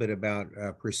a little bit about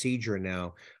procedure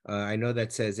now. I know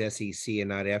that says SEC and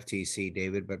not FTC,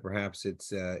 David, but perhaps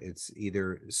it's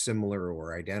either similar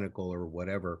or identical or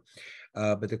whatever.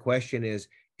 But the question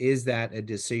is that a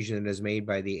decision that is made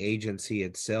by the agency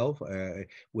itself,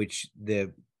 which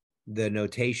the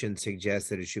notation suggests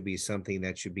that it should be something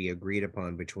that should be agreed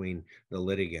upon between the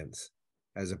litigants,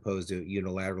 as opposed to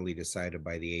unilaterally decided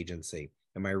by the agency.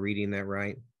 Am I reading that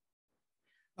right?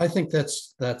 I think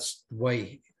that's the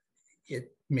way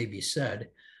it may be said.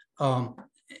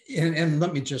 And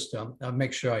let me just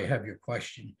make sure I have your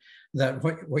question. That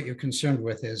what you're concerned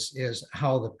with is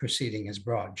how the proceeding is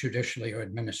brought, judicially or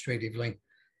administratively,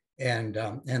 and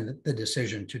the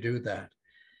decision to do that.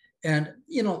 And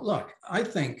look, I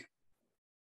think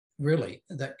really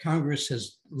that Congress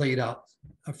has laid out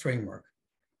a framework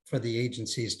for the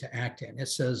agencies to act in. It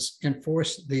says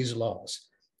enforce these laws.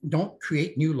 Don't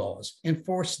create new laws,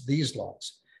 enforce these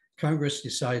laws. Congress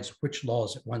decides which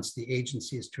laws it wants the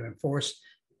agencies to enforce.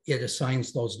 It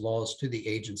assigns those laws to the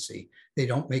agency. They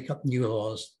don't make up new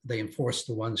laws, they enforce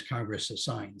the ones Congress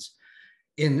assigns.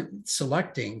 In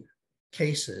selecting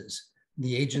cases,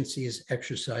 the agencies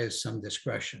exercise some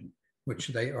discretion, which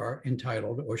they are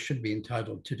entitled or should be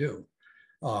entitled to do.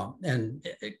 And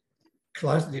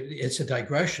it's a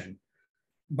digression.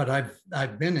 But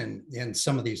I've been in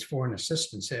some of these foreign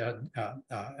assistance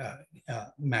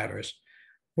matters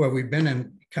where we've been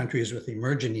in countries with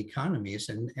emerging economies,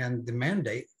 and the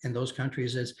mandate in those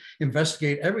countries is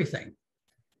investigate everything.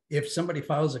 If somebody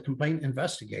files a complaint,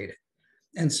 investigate it.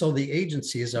 And so the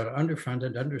agencies that are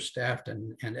underfunded, understaffed,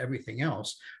 and everything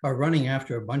else are running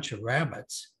after a bunch of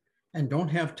rabbits and don't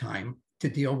have time to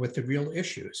deal with the real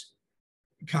issues.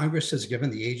 Congress has given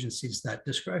the agencies that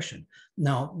discretion.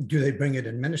 Now, do they bring it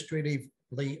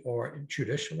administratively or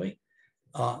judicially?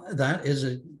 That is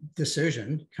a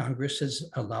decision Congress has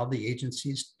allowed the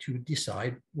agencies to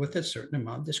decide with a certain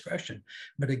amount of discretion.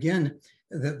 But again,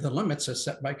 the limits are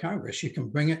set by Congress. You can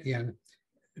bring it in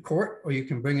court or you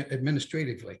can bring it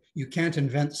administratively. You can't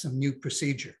invent some new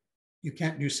procedure. You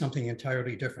can't do something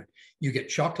entirely different. You get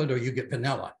chocolate or you get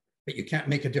vanilla, but you can't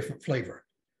make a different flavor.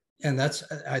 And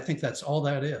I think that's all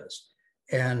that is.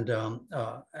 And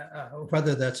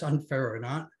whether that's unfair or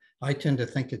not, I tend to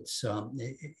think it's,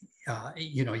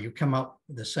 you come out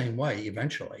the same way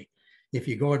eventually. If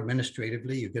you go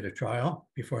administratively, you get a trial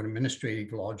before an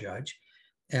administrative law judge.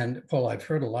 And Paul, I've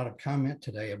heard a lot of comment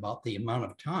today about the amount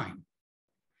of time.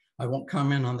 I won't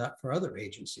comment on that for other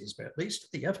agencies, but at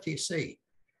least the FTC.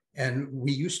 And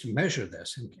we used to measure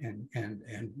this and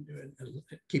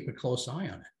keep a close eye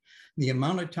on it. The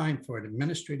amount of time for an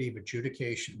administrative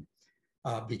adjudication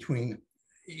between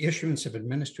issuance of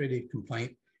administrative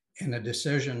complaint and a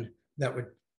decision that would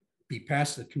be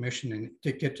passed the commission and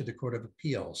to get to the Court of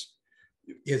Appeals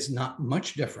is not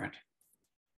much different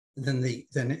than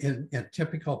in a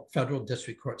typical federal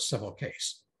district court civil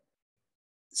case.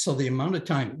 So the amount of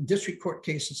time, district court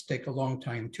cases take a long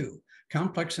time too.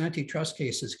 Complex antitrust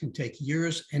cases can take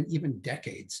years and even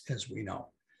decades, as we know.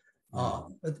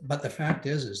 But the fact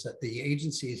is that the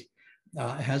agency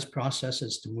has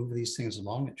processes to move these things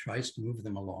along. It tries to move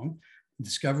them along.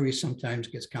 Discovery sometimes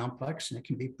gets complex and it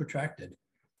can be protracted.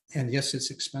 And yes,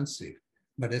 it's expensive,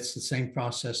 but it's the same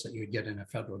process that you get in a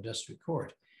federal district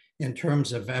court. In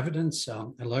terms of evidence,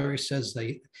 Larry says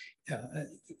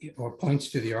or points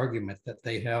to the argument that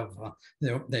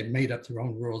they've made up their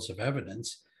own rules of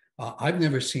evidence. I've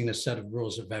never seen a set of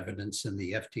rules of evidence in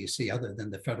the FTC other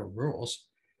than the federal rules.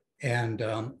 And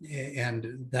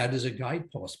that is a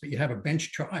guidepost, but you have a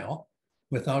bench trial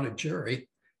without a jury.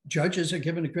 Judges are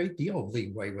given a great deal of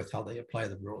leeway with how they apply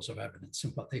the rules of evidence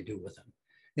and what they do with them.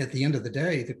 At the end of the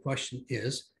day, the question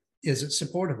is it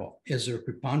supportable? Is there a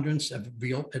preponderance of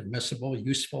real, admissible,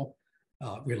 useful,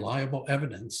 reliable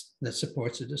evidence that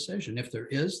supports a decision? If there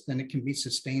is, then it can be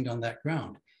sustained on that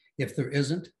ground. If there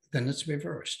isn't, then it's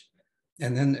reversed.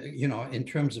 And then, in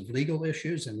terms of legal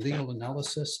issues and legal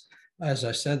analysis, as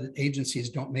I said, agencies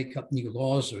don't make up new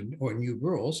laws or new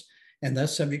rules, and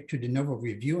that's subject to de novo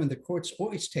review. And the courts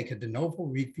always take a de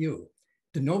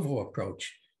novo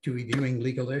approach to reviewing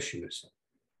legal issues.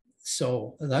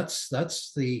 So that's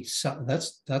the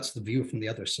view from the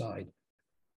other side.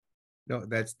 No,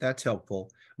 that's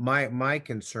helpful. My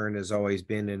concern has always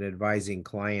been in advising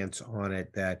clients on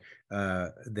it that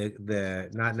the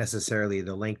not necessarily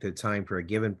the length of time for a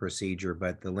given procedure,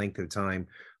 but the length of time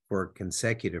for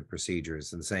consecutive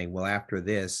procedures and saying, well, after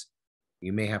this,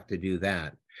 you may have to do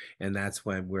that. And that's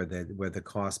where the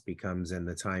cost becomes and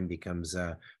the time becomes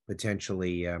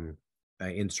potentially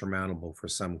insurmountable for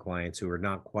some clients who are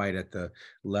not quite at the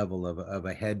level of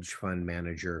a hedge fund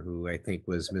manager, who I think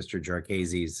was Mr.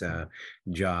 Jarchese's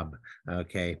job.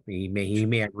 Okay, he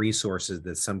may have resources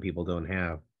that some people don't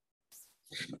have.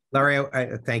 Larry,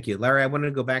 thank you. Larry, I want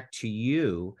to go back to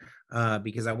you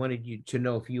because I wanted you to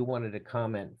know if you wanted to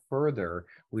comment further.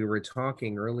 We were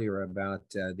talking earlier about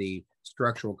the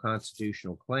structural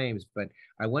constitutional claims, but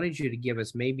I wanted you to give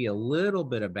us maybe a little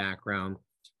bit of background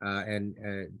and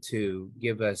to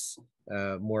give us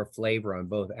more flavor on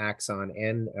both Axon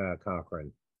and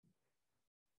Cochrane.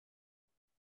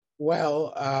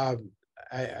 Well,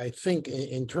 I think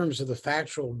in terms of the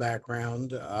factual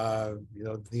background,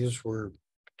 these were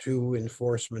two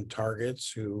enforcement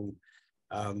targets who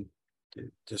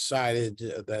decided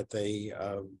that they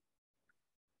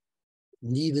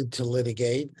needed to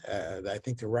litigate. I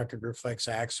think the record reflects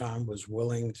Axon was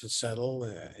willing to settle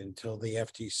until the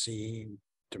FTC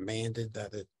demanded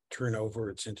that it turn over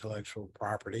its intellectual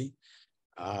property.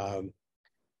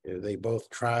 They both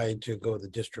tried to go to the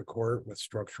district court with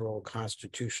structural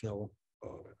constitutional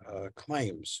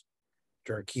claims.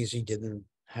 Jarchese didn't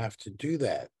have to do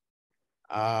that.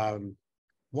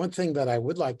 One thing that I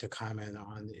would like to comment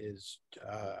on is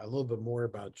a little bit more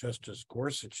about Justice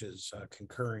Gorsuch's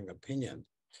concurring opinion.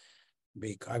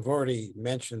 I've already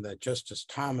mentioned that Justice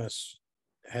Thomas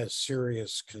has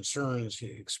serious concerns he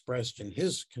expressed in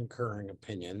his concurring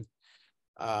opinion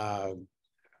about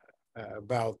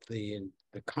the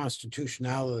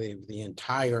constitutionality of the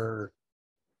entire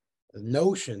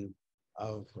notion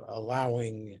of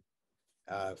allowing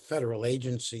federal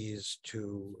agencies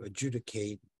to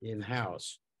adjudicate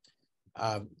in-house.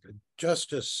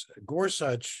 Justice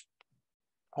Gorsuch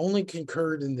only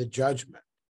concurred in the judgment,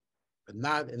 but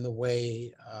not in the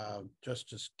way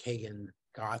Justice Kagan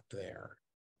got there.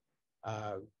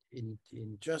 In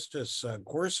Justice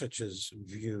Gorsuch's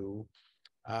view,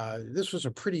 this was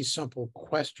a pretty simple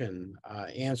question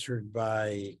answered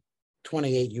by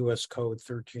 28 U.S. Code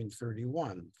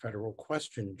 1331, federal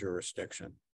question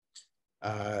jurisdiction.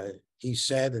 He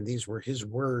said, and these were his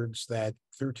words, that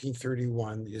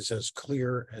 1331 is as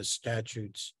clear as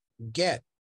statutes get.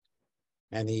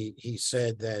 And he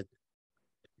said that,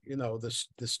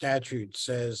 the statute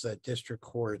says that district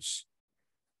courts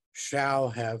shall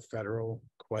have federal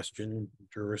question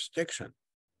jurisdiction.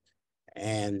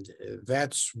 And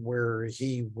that's where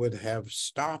he would have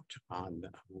stopped on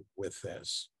with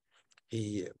this.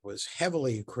 He was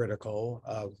heavily critical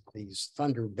of these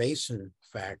Thunder Basin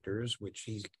factors, which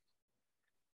he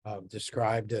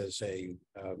described as a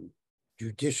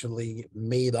judicially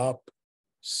made up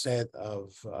set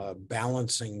of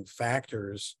balancing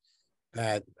factors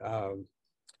that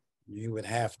you would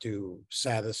have to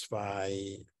satisfy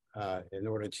in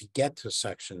order to get to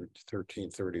Section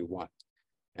 1331.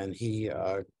 And he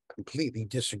completely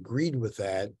disagreed with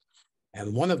that.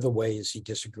 And one of the ways he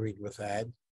disagreed with that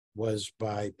was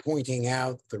by pointing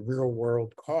out the real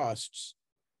world costs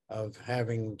of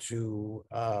having to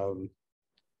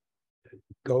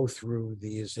go through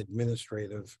these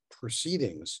administrative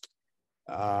proceedings.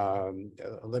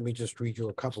 Let me just read you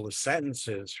a couple of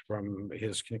sentences from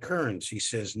his concurrence. He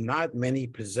says, not many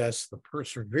possess the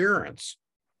perseverance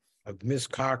of Ms.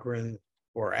 Cochrane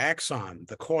or Axon,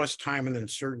 the cost, time, and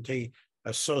uncertainty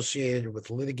associated with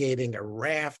litigating a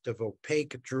raft of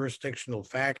opaque jurisdictional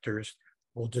factors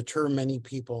will deter many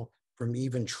people from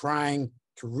even trying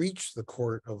to reach the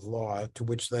court of law to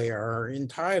which they are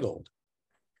entitled.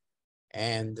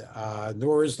 And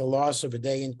nor is the loss of a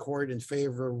day in court in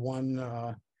favor of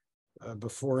one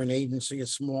before an agency a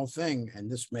small thing. And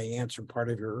this may answer part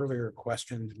of your earlier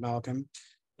question, Malcolm.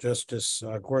 Justice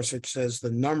Gorsuch says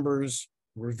the numbers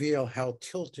reveal how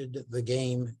tilted the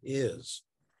game is.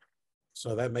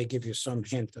 So that may give you some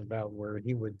hint about where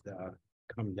he would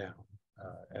come down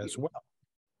as well.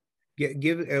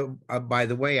 By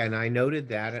the way, and I noted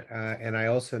that, and I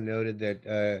also noted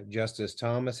that Justice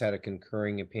Thomas had a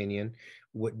concurring opinion.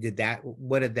 What did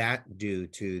that do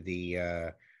to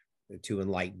the to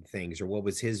enlighten things, or what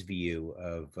was his view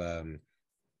of,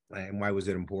 and why was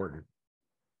it important?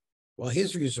 Well,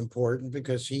 his view is important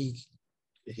because he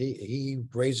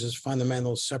raises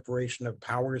fundamental separation of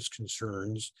powers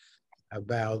concerns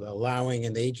about allowing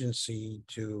an agency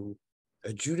to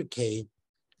adjudicate,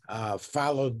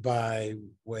 followed by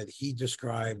what he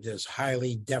described as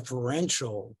highly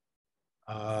deferential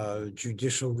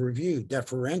judicial review.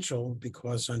 Deferential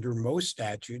because under most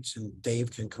statutes, and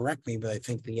Dave can correct me, but I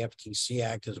think the FTC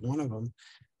Act is one of them,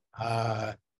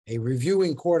 a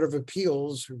reviewing court of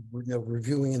appeals,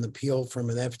 reviewing an appeal from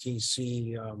an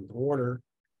FTC order,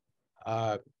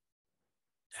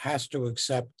 has to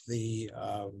accept the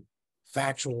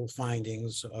factual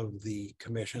findings of the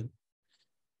commission,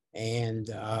 and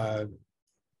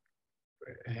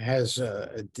has,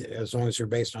 as long as they're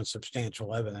based on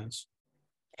substantial evidence,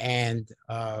 and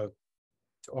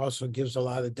also gives a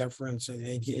lot of deference.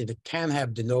 It can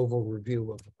have de novo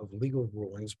review of legal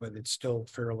rulings, but it's still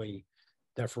fairly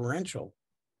deferential.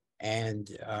 And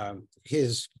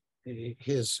his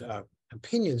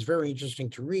opinion is very interesting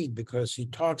to read, because he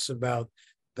talks about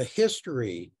the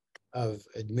history of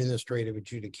administrative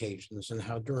adjudications and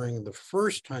how during the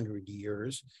first 100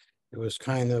 years, it was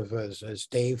kind of, as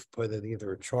Dave put it,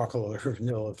 either a chocolate or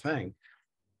vanilla thing.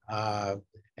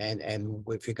 And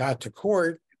if you got to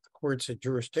court, the courts at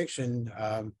jurisdiction,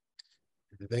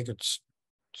 they could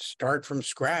start from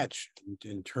scratch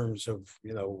in terms of,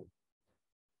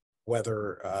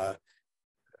 whether a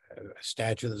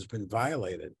statute has been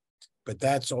violated. But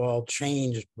that's all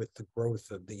changed with the growth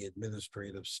of the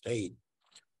administrative state,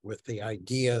 with the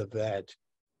idea that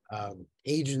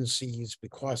agencies,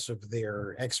 because of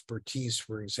their expertise,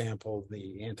 for example,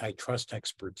 the antitrust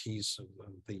expertise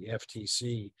of the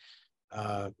FTC,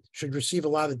 should receive a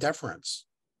lot of deference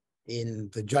in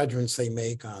the judgments they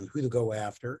make on who to go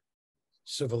after,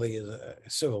 civilly,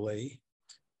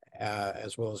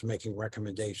 as well as making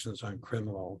recommendations on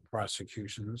criminal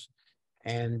prosecutions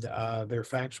and their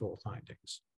factual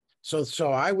findings.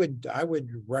 So I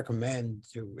would recommend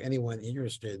to anyone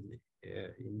interested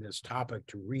in this topic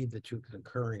to read the two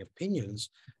concurring opinions,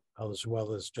 as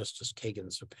well as Justice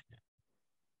Kagan's opinion.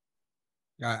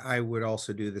 I would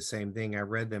also do the same thing. I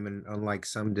read them, and unlike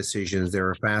some decisions, they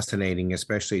were fascinating,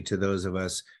 especially to those of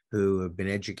us who have been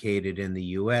educated in the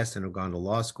U.S. and have gone to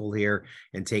law school here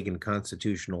and taken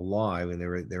constitutional law. I mean,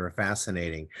 they were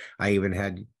fascinating. I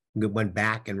even went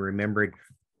back and remembered.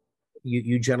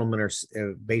 You gentlemen are,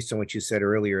 based on what you said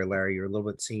earlier, Larry, you're a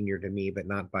little bit senior to me, but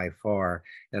not by far.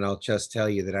 And I'll just tell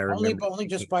you that I remember only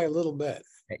just by a little bit.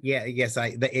 Yeah, yes,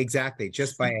 exactly,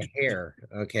 just by a hair.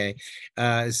 Okay.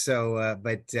 But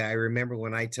I remember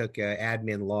when I took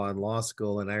admin law in law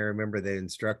school, and I remember the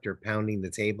instructor pounding the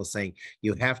table saying,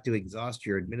 you have to exhaust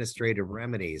your administrative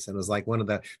remedies. And it was like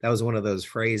that was one of those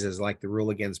phrases, like the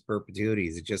rule against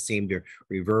perpetuities. It just seemed to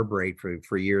reverberate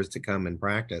for years to come in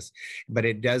practice. But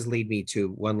it does lead me to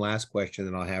one last question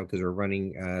that I'll have, because we're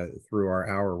running through our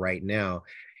hour right now,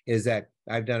 is that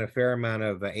I've done a fair amount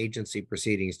of agency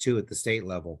proceedings too at the state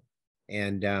level.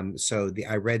 And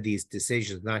I read these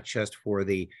decisions, not just for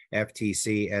the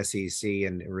FTC, SEC,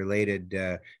 and related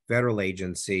federal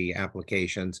agency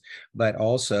applications, but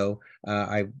also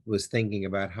I was thinking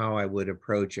about how I would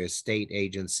approach a state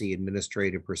agency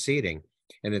administrative proceeding.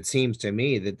 And it seems to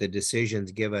me that the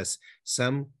decisions give us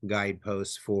some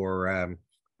guideposts for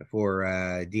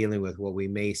dealing with what we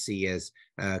may see as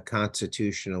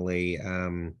constitutionally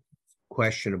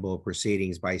questionable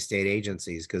proceedings by state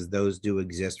agencies, because those do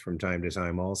exist from time to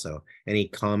time also. Any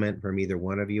comment from either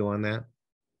one of you on that?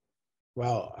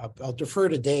 Well, I'll defer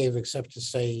to Dave, except to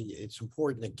say it's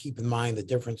important to keep in mind the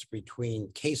difference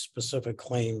between case-specific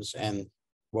claims and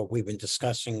what we've been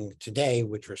discussing today,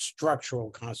 which are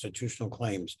structural constitutional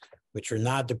claims, which are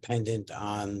not dependent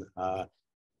on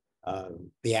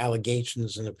the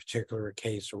allegations in a particular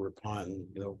case or upon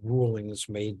rulings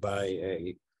made by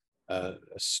a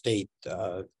state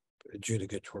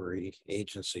adjudicatory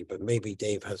agency. But maybe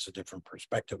Dave has a different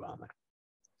perspective on that.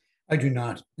 I do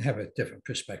not have a different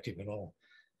perspective at all.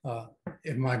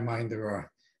 In my mind, there are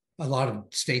a lot of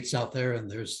states out there, and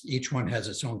each one has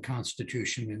its own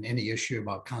constitution, and any issue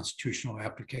about constitutional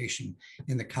application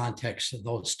in the context of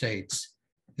those states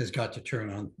has got to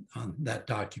turn on that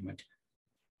document.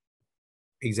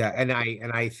 Exactly.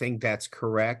 And I think that's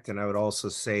correct. And I would also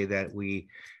say that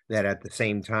that at the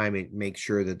same time, it makes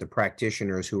sure that the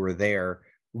practitioners who are there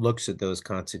looks at those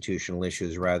constitutional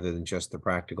issues rather than just the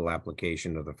practical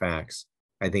application of the facts.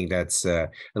 I think that's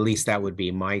at least that would be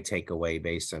my takeaway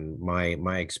based on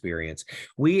my experience.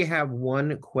 We have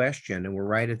one question, and we're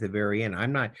right at the very end.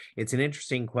 It's an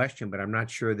interesting question, but I'm not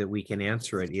sure that we can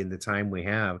answer it in the time we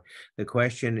have. The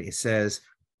question says,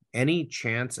 any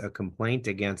chance a complaint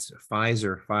against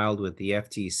Pfizer filed with the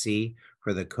FTC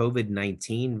for the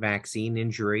COVID-19 vaccine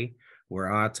injury,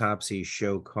 where autopsies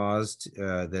show caused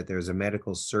that there's a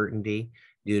medical certainty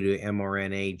due to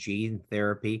mRNA gene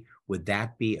therapy, would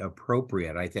that be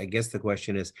appropriate? I guess the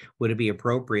question is, would it be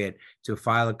appropriate to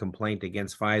file a complaint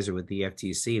against Pfizer with the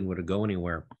FTC, and would it go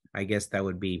anywhere? I guess that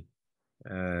would be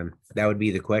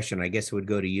the question. I guess it would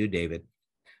go to you, David.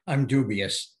 I'm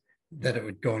dubious. that it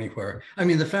would go anywhere. I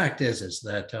mean, the fact is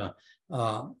that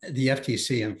the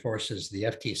FTC enforces the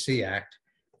FTC Act.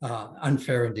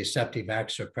 Unfair and deceptive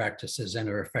acts or practices in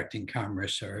or affecting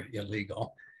commerce are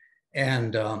illegal.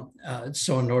 And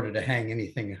so in order to hang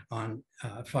anything on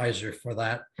Pfizer for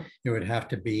that, it would have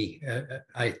to be,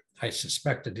 I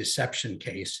suspect, a deception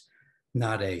case,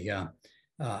 not a,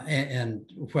 and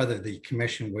whether the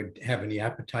commission would have any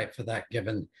appetite for that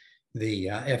given the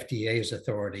FDA's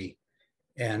authority.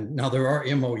 And now there are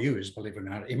MOUs, believe it or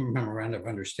not, memorandum of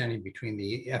understanding between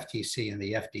the FTC and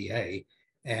the FDA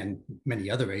and many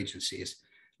other agencies.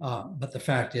 But the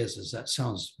fact is that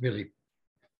sounds really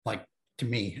like, to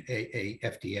me, a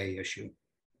FDA issue.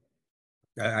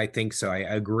 I think so. I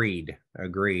agreed.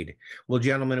 Well,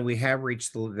 gentlemen, we have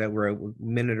reached that we're a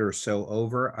minute or so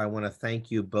over. I want to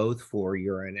thank you both for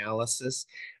your analysis.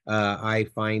 I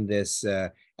find this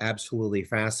absolutely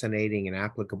fascinating and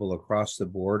applicable across the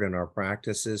board in our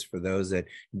practices for those that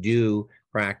do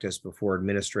practice before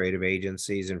administrative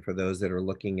agencies and for those that are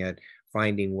looking at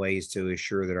finding ways to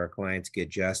assure that our clients get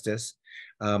justice.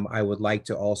 I would like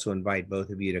to also invite both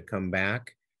of you to come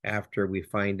back after we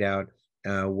find out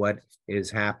what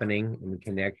is happening in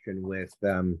connection with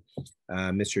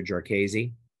Mr.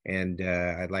 Jarchese. And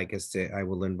I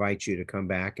will invite you to come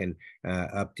back and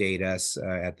update us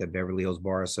at the Beverly Hills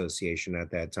Bar Association at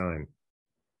that time.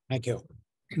 Thank you.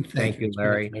 Thank you,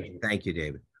 Larry. Thank you,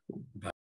 David.